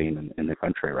magazine in the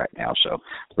country right now, so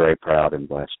very proud and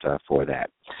blessed for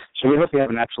that. So we hope you have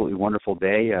an absolutely wonderful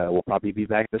day. We'll probably be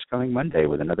back this coming Monday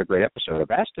with another great episode of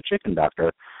Ask the Chicken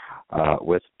Doctor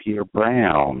with Peter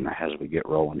Brown as we get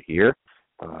rolling here.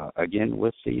 Again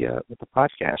with the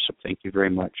podcast. So thank you very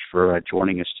much for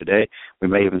joining us today. We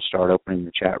may even start opening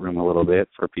the chat room a little bit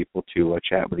for people to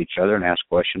chat with each other and ask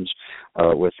questions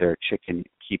with their chicken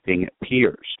keeping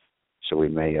peers. So we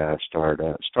may start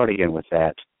again with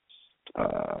that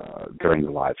during the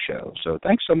live show. So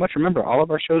thanks so much. Remember, all of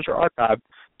our shows are archived,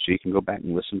 so you can go back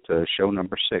and listen to show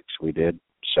number 6 we did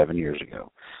 7 years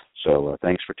ago. So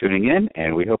thanks for tuning in,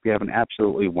 and we hope you have an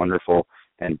absolutely wonderful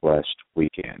and blessed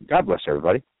weekend. God bless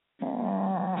everybody.